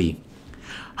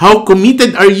 2023? How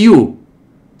committed are you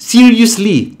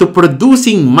seriously to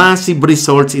producing massive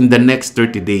results in the next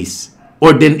 30 days?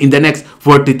 Or then in the next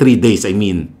 43 days, I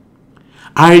mean.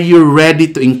 Are you ready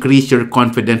to increase your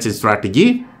confidence and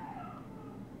strategy?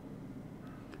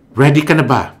 Ready ka na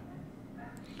ba?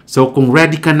 So kung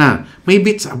ready ka na,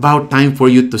 maybe it's about time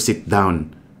for you to sit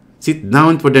down. Sit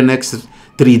down for the next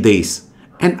 3 days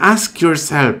and ask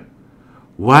yourself,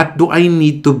 what do I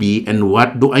need to be and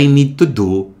what do I need to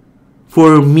do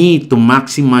for me to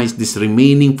maximize this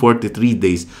remaining 43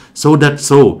 days so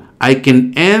I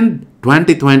can end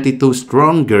 2022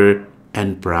 stronger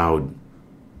and proud.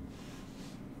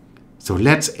 So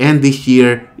let's end this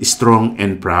year strong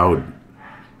and proud.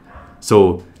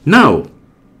 So now,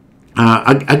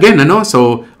 again,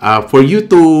 for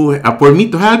me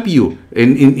to help you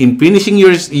in finishing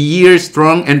your year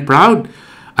strong and proud,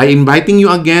 I inviting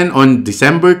you again on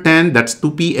December 10, that's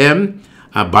 2 p.m.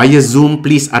 Via Zoom.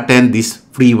 Please attend this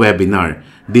free webinar.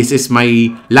 This is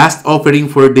my last offering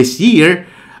for this year.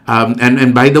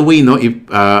 And by the way, if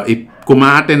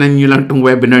kuma-attenan nyo lang tong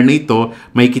webinar na ito,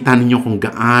 may kita ninyo kung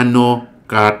gaano,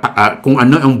 kung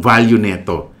ano ang value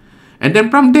nito. And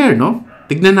then from there,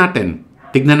 tignan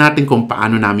natin kung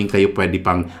paano namin kayo pwede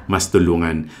pang mas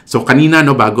tulungan. So kanina,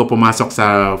 bago pumasok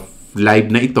sa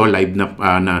live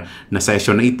na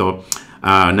session na ito,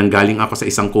 nanggaling ako sa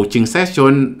isang coaching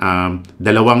session, 2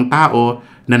 tao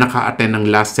na naka-attend ng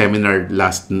last seminar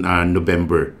last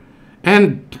November.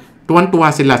 And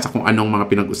tuwan-tuwa sila sa kung anong mga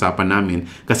pinag-usapan namin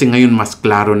kasi ngayon mas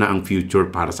klaro na ang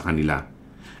future para sa kanila.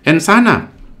 And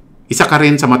sana, isa ka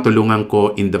rin sa matulungan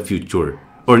ko in the future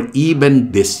or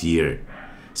even this year.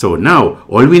 So now,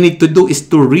 all we need to do is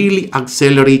to really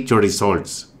accelerate your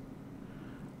results.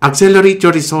 Accelerate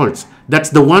your results.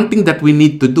 That's the one thing that we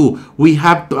need to do. We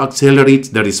have to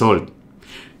accelerate the result.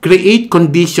 Create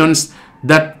conditions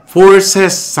that force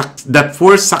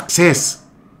success.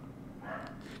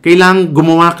 Kailangan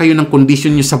gumawa kayo ng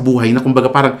condition nyo sa buhay na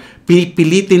kumbaga parang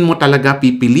pipilitin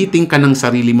ka ng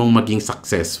sarili mong maging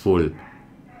successful.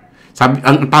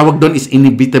 Ang tawag doon is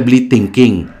inevitably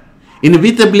thinking.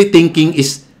 Inevitably thinking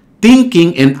is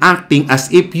thinking and acting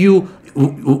as if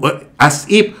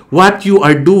what you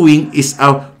are doing is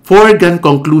a foregone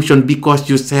conclusion because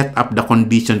you set up the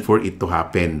condition for it to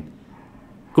happen.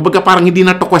 Kumbaga parang hindi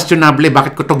na to questionable,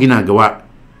 bakit ko to ginagawa?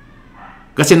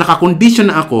 Kasi naka-condition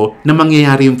na ako na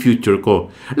mangyayari yung future ko.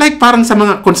 Like parang sa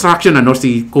mga construction,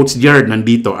 si Coach Jared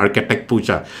nandito, architect po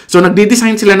siya. So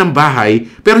nagde-design sila ng bahay,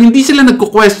 pero hindi sila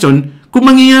nagko-question kung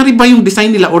mangyayari ba yung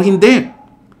design nila or hindi.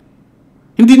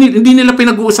 Hindi nila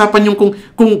pinag-uusapan yung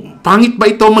kung pangit ba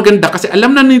ito maganda kasi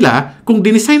alam na nila kung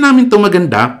dinesign namin ito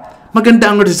maganda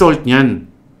ang result niyan.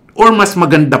 Or mas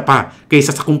maganda pa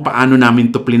kaysa sa kung paano namin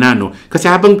ito plinano.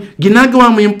 Kasi habang ginagawa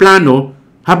mo yung plano,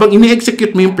 habang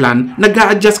ini-execute mo yung plan,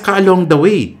 nag-a-adjust ka along the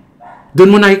way.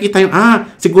 Doon mo nakikita yung,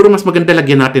 siguro mas maganda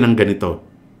lagyan natin ng ganito.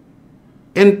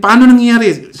 And paano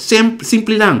nangyayari?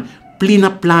 Simple lang.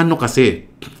 Plano kasi.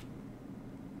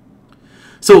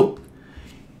 So,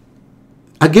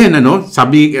 again,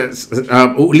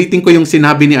 ulitin ko yung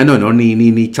sinabi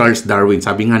ni Charles Darwin.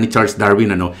 Sabi nga ni Charles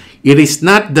Darwin, it is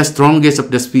not the strongest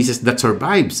of the species that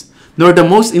survives, nor the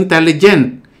most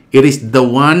intelligent. It is the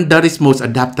one that is most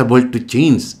adaptable to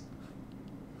change.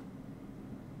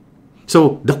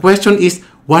 So, the question is,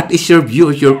 what is your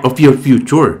view of your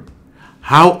future?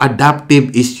 How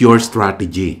adaptive is your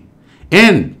strategy?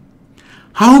 And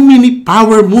how many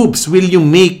power moves will you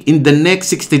make in the next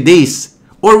 60 days?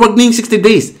 Or wag na yung 60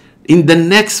 days, in the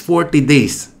next 40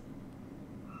 days.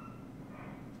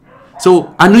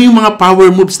 So, ano yung mga power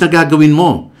moves na gagawin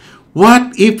mo?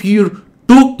 What if you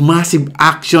took massive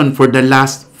action for the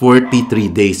last 43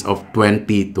 days of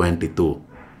 2022?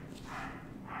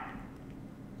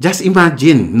 Just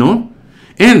imagine,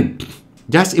 And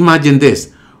just imagine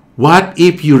this. What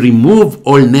if you remove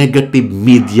all negative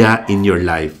media in your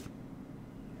life?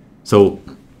 So,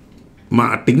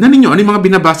 tignan ninyo, ano yung mga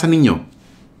binabasa ninyo?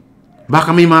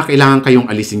 Baka may mga kailangan kayong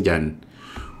alisin dyan.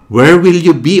 Where will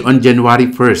you be on January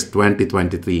 1st,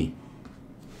 2023?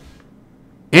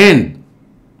 And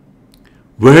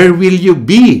where will you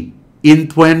be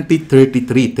in 2033,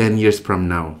 10 years from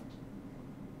now?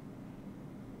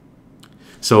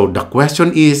 So the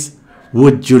question is,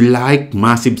 would you like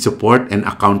massive support and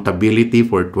accountability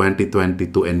for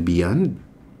 2022 and beyond?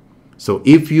 So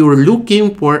if you're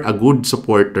looking for a good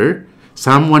supporter,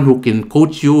 someone who can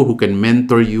coach you, who can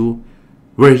mentor you,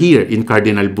 we're here in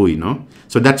Cardinal Buoy,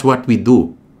 So that's what we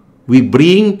do. We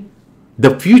bring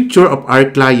the future of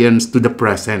our clients to the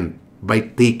present by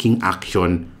taking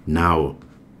action now.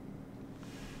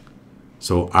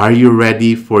 So are you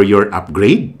ready for your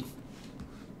upgrade?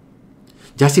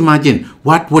 Just imagine,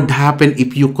 what would happen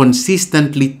if you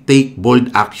consistently take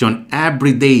bold action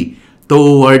every day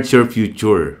towards your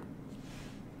future?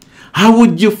 How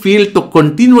would you feel to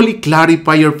continually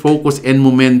clarify your focus and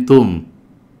momentum?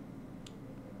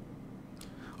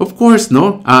 Of course,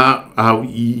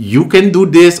 you can do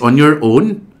this on your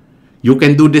own. You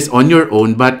can do this on your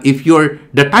own, but if you're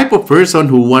the type of person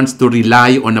who wants to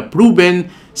rely on a proven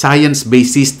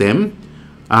science-based system,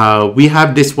 we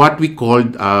have this what we call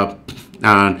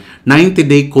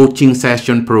 90-day coaching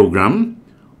session program.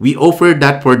 We offer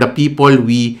that for the people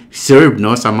we serve,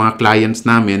 no, sa mga clients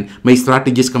namin. May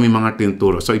strategies kami mga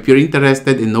tinuturo. So if you're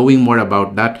interested in knowing more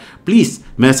about that, please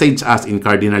message us in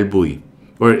Cardinal Buoy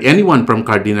or anyone from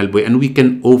Cardinal Buoy and we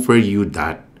can offer you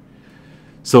that.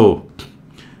 So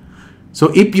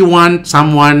if you want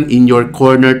someone in your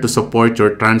corner to support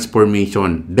your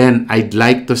transformation, then I'd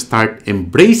like to start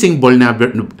embracing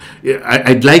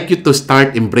I'd like you to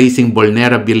start embracing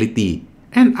vulnerability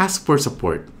and ask for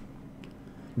support.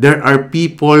 There are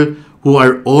people who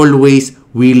are always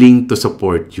willing to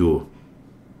support you.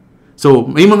 So,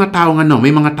 may mga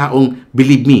taong,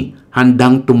 believe me,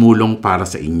 handang tumulong para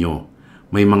sa inyo.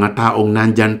 May mga taong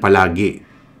nandyan palagi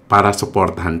para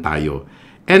suportahan tayo.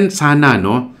 And sana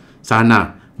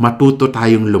matuto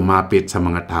tayong lumapit sa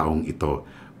mga taong ito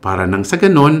para nang sa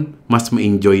ganon, mas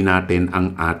ma-enjoy natin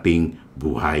ang ating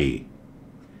buhay.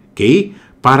 Okay?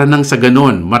 Para nang sa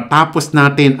ganon, matapos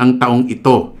natin ang taong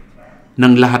ito,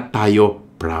 nang lahat tayo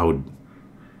proud.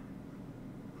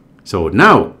 So,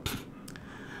 now,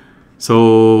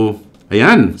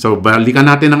 ayan. So, balikan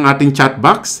natin ang ating chat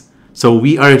box. So,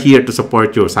 we are here to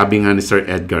support you. Sabi nga ni Sir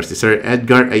Edgar. Si Sir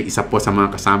Edgar ay isa po sa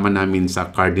mga kasama namin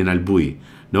sa Cardinal Buoy.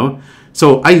 No?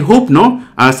 So, I hope,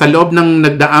 sa loob ng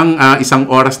nagdaang isang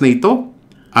oras na ito,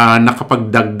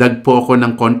 nakapagdagdag po ako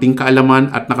ng konting kaalaman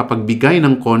at nakapagbigay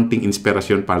ng konting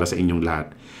inspirasyon para sa inyong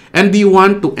lahat. And do you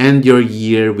want to end your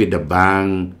year with a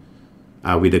bang,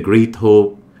 with a great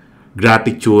hope,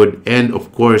 gratitude, and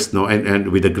of course,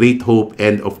 and with a great hope,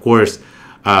 and of course,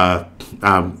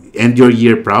 end your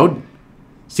year proud?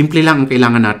 Simple lang ang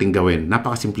kailangan natin gawin.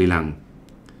 Napakasimple lang.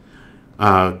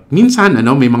 Minsan,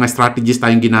 may mga strategies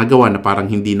tayong ginagawa na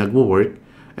parang hindi nagwo-work,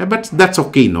 but that's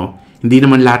okay, no? Hindi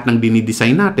naman lahat ng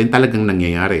dinidesign natin talagang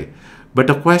nangyayari.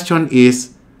 But the question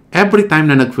is, every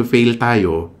time na nagfe-fail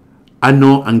tayo,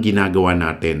 ano ang ginagawa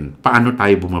natin? Paano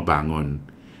tayo bumabangon?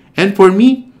 And for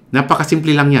me, napakasimple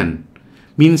lang yan.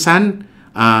 Minsan,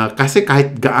 kasi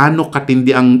kahit gaano katindi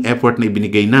ang effort na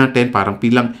ibinigay natin, parang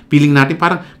feeling natin,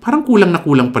 parang kulang na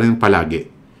kulang pa rin palagi.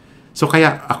 So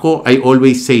kaya ako, I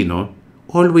always say,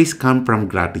 always come from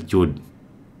gratitude.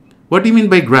 What do you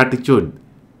mean by gratitude?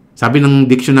 Sabi ng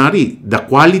dictionary, the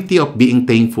quality of being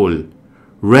thankful,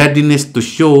 readiness to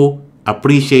show,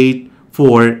 appreciate,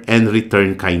 for, and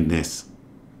return kindness.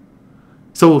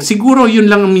 So, siguro yun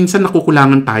lang minsan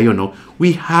nakukulangan tayo,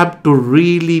 We have to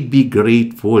really be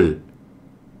grateful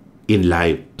in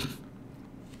life.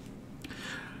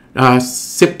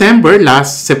 Last September,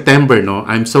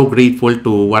 I'm so grateful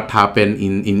to what happened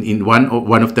in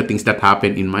one of the things that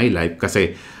happened in my life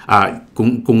kasi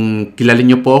kung kilala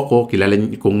niyo po ako,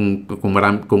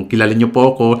 kung kilala niyo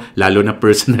po ako, lalo na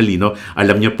personally,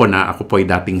 alam niyo po na ako po ay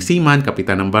dating seaman,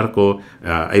 kapitan ng barko.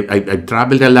 I've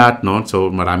traveled a lot,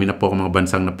 So marami na po akong mga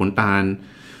bansang napuntahan.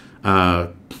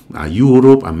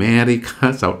 Europe,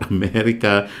 America, South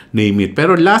America, name it.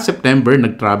 Pero last September,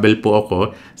 nag-travel po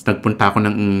ako. Nagpunta ako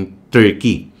ng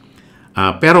Turkey.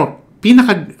 Pero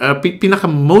pinaka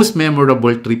most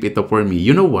memorable trip ito for me.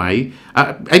 You know why?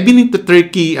 I've been into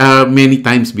Turkey many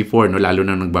times before, lalo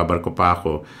na nagbabarko pa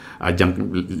ako.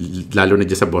 Lalo na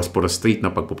dyan sa Bosphorus Strait,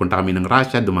 pagpupunta kami ng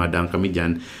Russia, dumadaan kami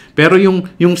dyan. Pero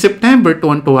yung September,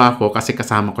 tuwan-tuwa ako kasi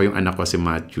kasama ko yung anak ko si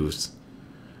Matthews.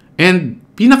 And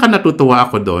pinaka natutuwa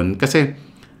ako doon kasi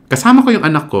kasama ko yung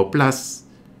anak ko plus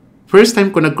first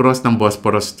time ko nag-cross ng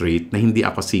Bosphorus Strait na hindi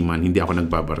ako seaman, hindi ako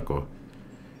nagbabarko.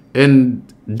 And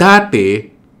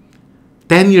dati,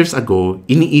 10 years ago,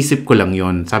 iniisip ko lang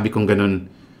yon. Sabi kong ganun,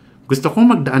 gusto kong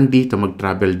magdaan dito,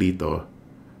 mag-travel dito,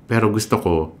 pero gusto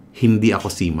ko, hindi ako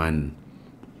seaman.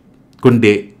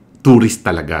 Kundi, tourist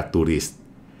talaga, tourist.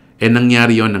 And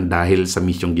nangyari yon nang dahil sa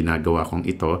misyong ginagawa kong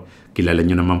ito. Kilala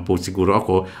nyo naman po siguro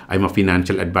ako. I'm a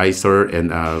financial advisor and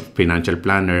a financial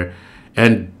planner.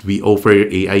 And we offer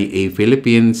AIA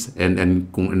Philippines and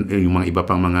kung yung mga iba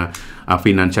pang mga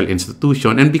financial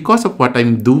institution. And because of what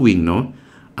I'm doing,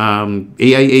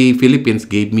 AIA Philippines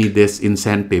gave me this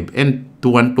incentive and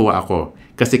tuwan-tuwa ako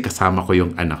kasi kasama ko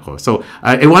yung anak ko. So,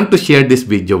 I want to share this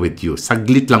video with you.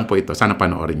 Saglit lang po ito. Sana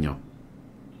panoorin nyo.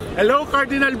 Hello,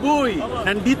 Cardinal Buoy!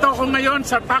 Nandito ako ngayon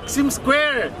sa Taksim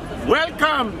Square.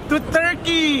 Welcome to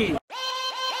Turkey!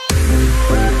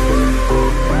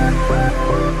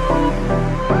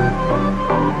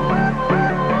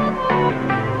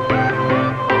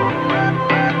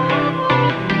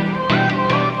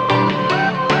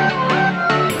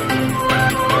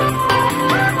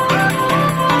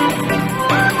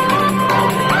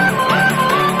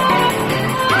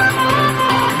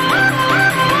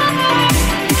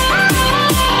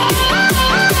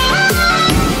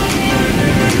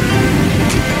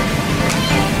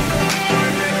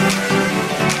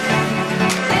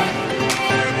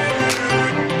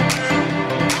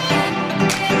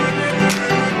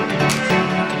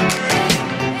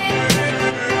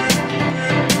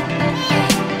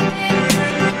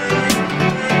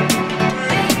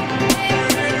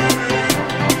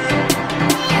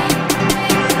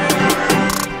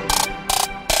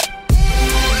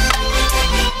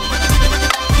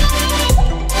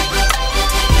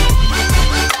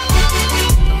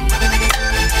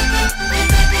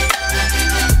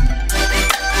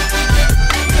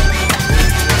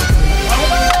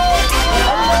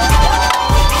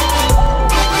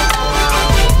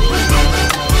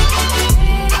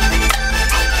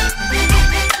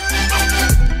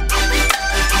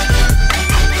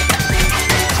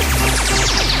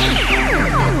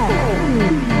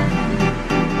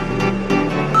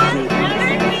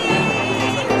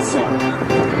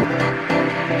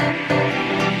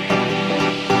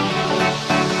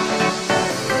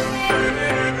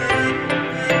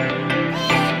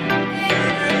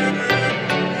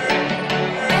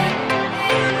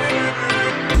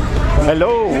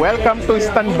 Hello! Welcome to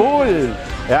Istanbul!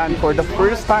 Yan, for the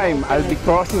first time, I'll be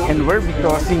crossing and we'll be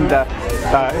crossing the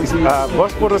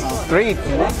Bosphorus Strait.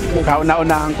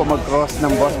 Kauna-unahan ko mag-cross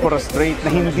ng Bosphorus Strait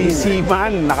na hindi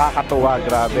seaman. Nakakatuwa,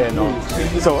 grabe, no?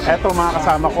 So, eto mga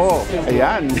kasama ko.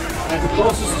 Ayan.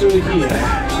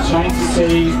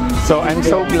 So, I'm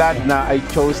so glad na I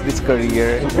chose this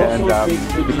career and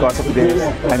because of this,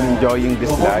 I'm enjoying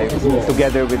this life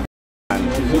together with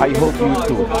I hope you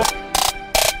too.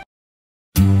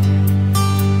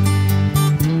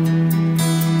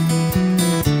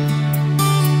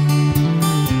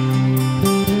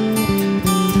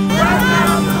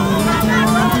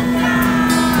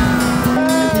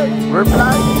 We're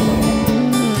flying.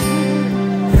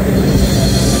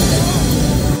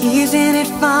 Isn't it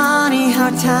funny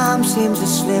how time seems to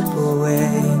slip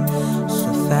away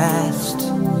so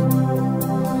fast?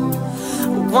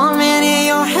 One minute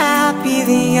you're happy,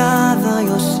 the other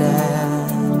you're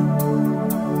sad.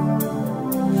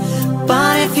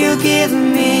 But if you give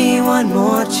me one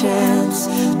more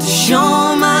chance to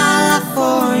show my love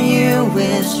for you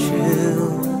is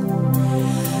true,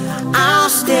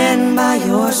 I'll stand by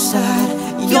your side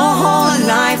your whole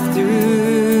life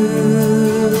through.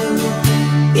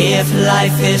 If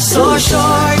life is so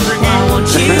short, why won't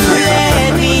you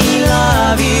let me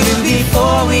love you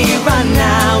before we run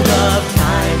out of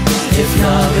time? If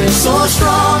love is so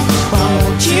strong, why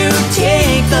won't you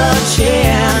take the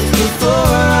chance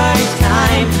before our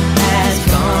time has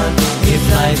gone? If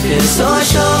life is so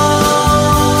short,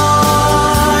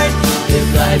 if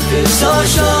life is so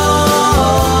short,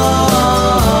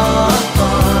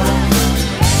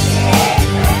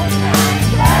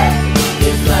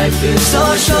 if life is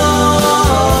so short,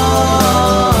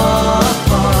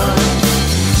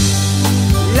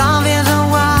 love is a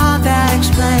word that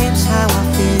explains how I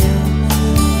feel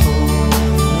for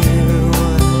you.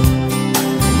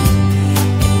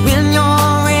 And when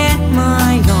you're in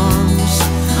my arms,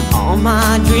 all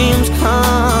my dreams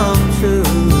come true.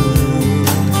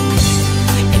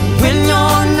 And when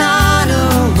you're not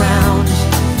around,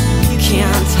 you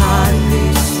can't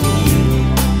hardly see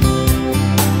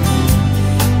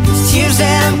these tears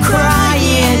that I'm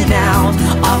crying out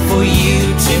are for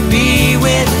you to be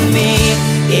with me.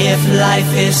 If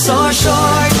life is so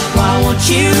short, why won't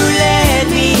you let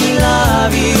me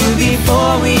love you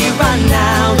before we run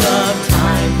out of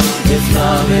time? If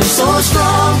love is so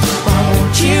strong, why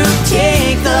won't you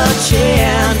take the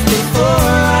chance before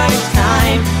our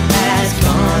time has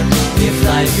gone? If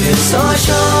life is so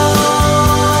short,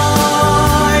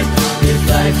 if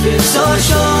life is so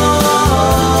short,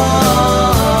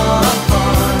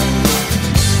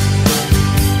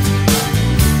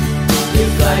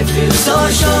 if life is so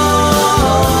short,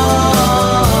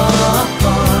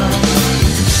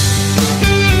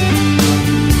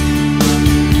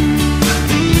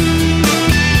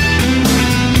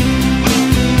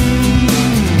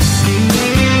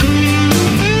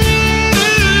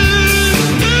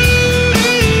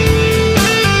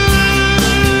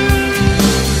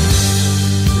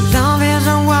 love is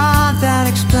a word that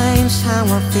explains how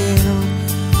I feel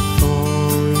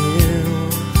for you.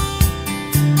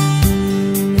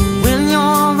 When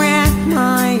you're in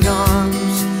my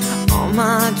arms, all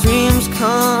my dreams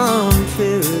come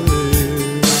true.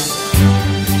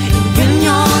 And when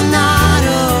you're not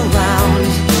around,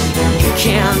 you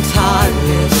can't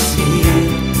hardly see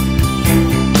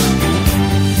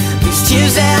these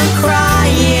tears that I'm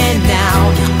crying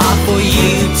now are for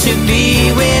you to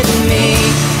be with me.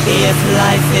 If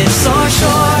life is so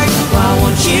short, why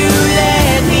won't you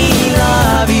let me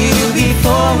love you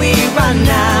before we run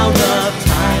out of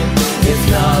time? If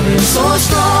love is so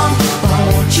strong, why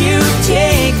won't you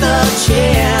take the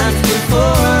chance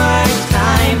before our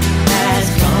time has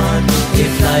gone?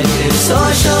 If life is so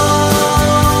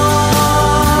short,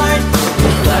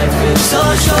 if life is so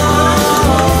short,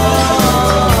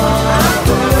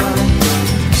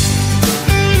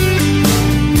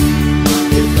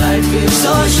 if life is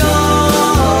so short,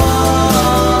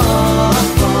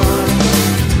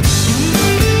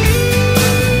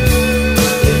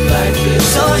 if life is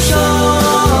so short.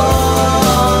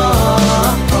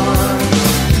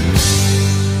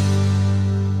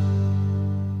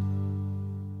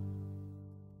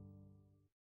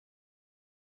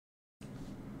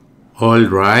 All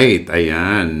right,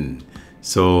 ayan.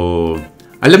 So,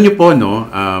 alam niyo po, no,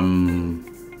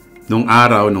 nung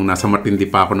araw, nung nasa matindi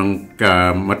pa ako ng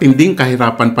matinding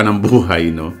kahirapan pa ng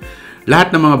buhay, no, lahat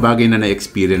ng mga bagay na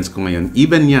na-experience ko ngayon,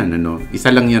 even yan, ano,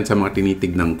 isa lang yan sa mga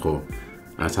tinitignan ko.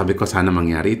 Sabi ko, sana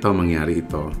mangyari ito, mangyari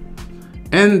ito.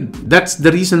 And that's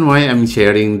the reason why I'm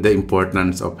sharing the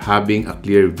importance of having a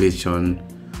clear vision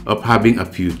of having a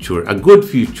future, a good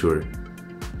future.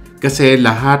 Kasi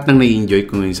lahat ng na-enjoy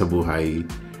ko ngayon sa buhay,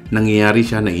 nangyayari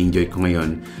siya, na-enjoy ko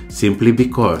ngayon, simply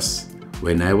because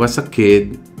when I was a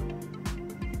kid,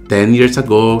 10 years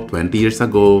ago, 20 years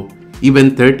ago,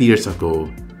 even 30 years ago,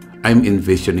 I'm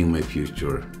envisioning my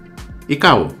future.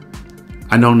 Ikaw,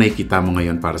 anong nakikita mo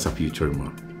ngayon para sa future mo?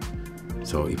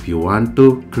 So, if you want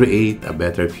to create a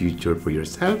better future for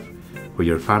yourself, for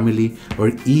your family,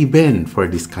 or even for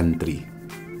this country,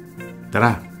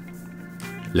 tara,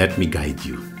 let me guide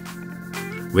you.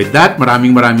 With that,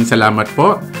 maraming salamat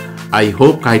po. I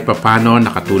hope kahit papano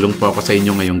nakatulong po ako sa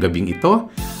inyo ngayong gabing ito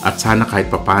at sana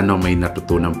kahit papano may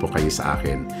natutunan po kayo sa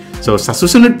akin. So, sa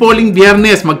susunod po uling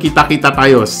Biyernes, magkita-kita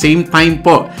tayo. Same time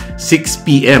po, 6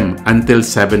 p.m. until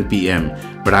 7 p.m.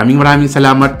 Maraming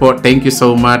salamat po. Thank you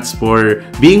so much for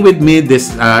being with me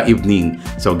this evening.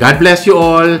 So, God bless you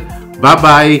all.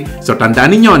 Bye-bye. So,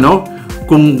 tandaan ninyo, no?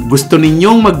 Kung gusto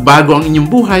ninyong magbago ang inyong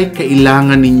buhay,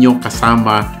 kailangan ninyong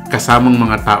kasamang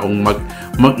mga taong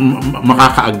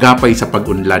makakaagapay sa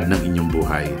pag-unlad ng inyong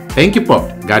buhay. Thank you po.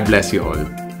 God bless you all.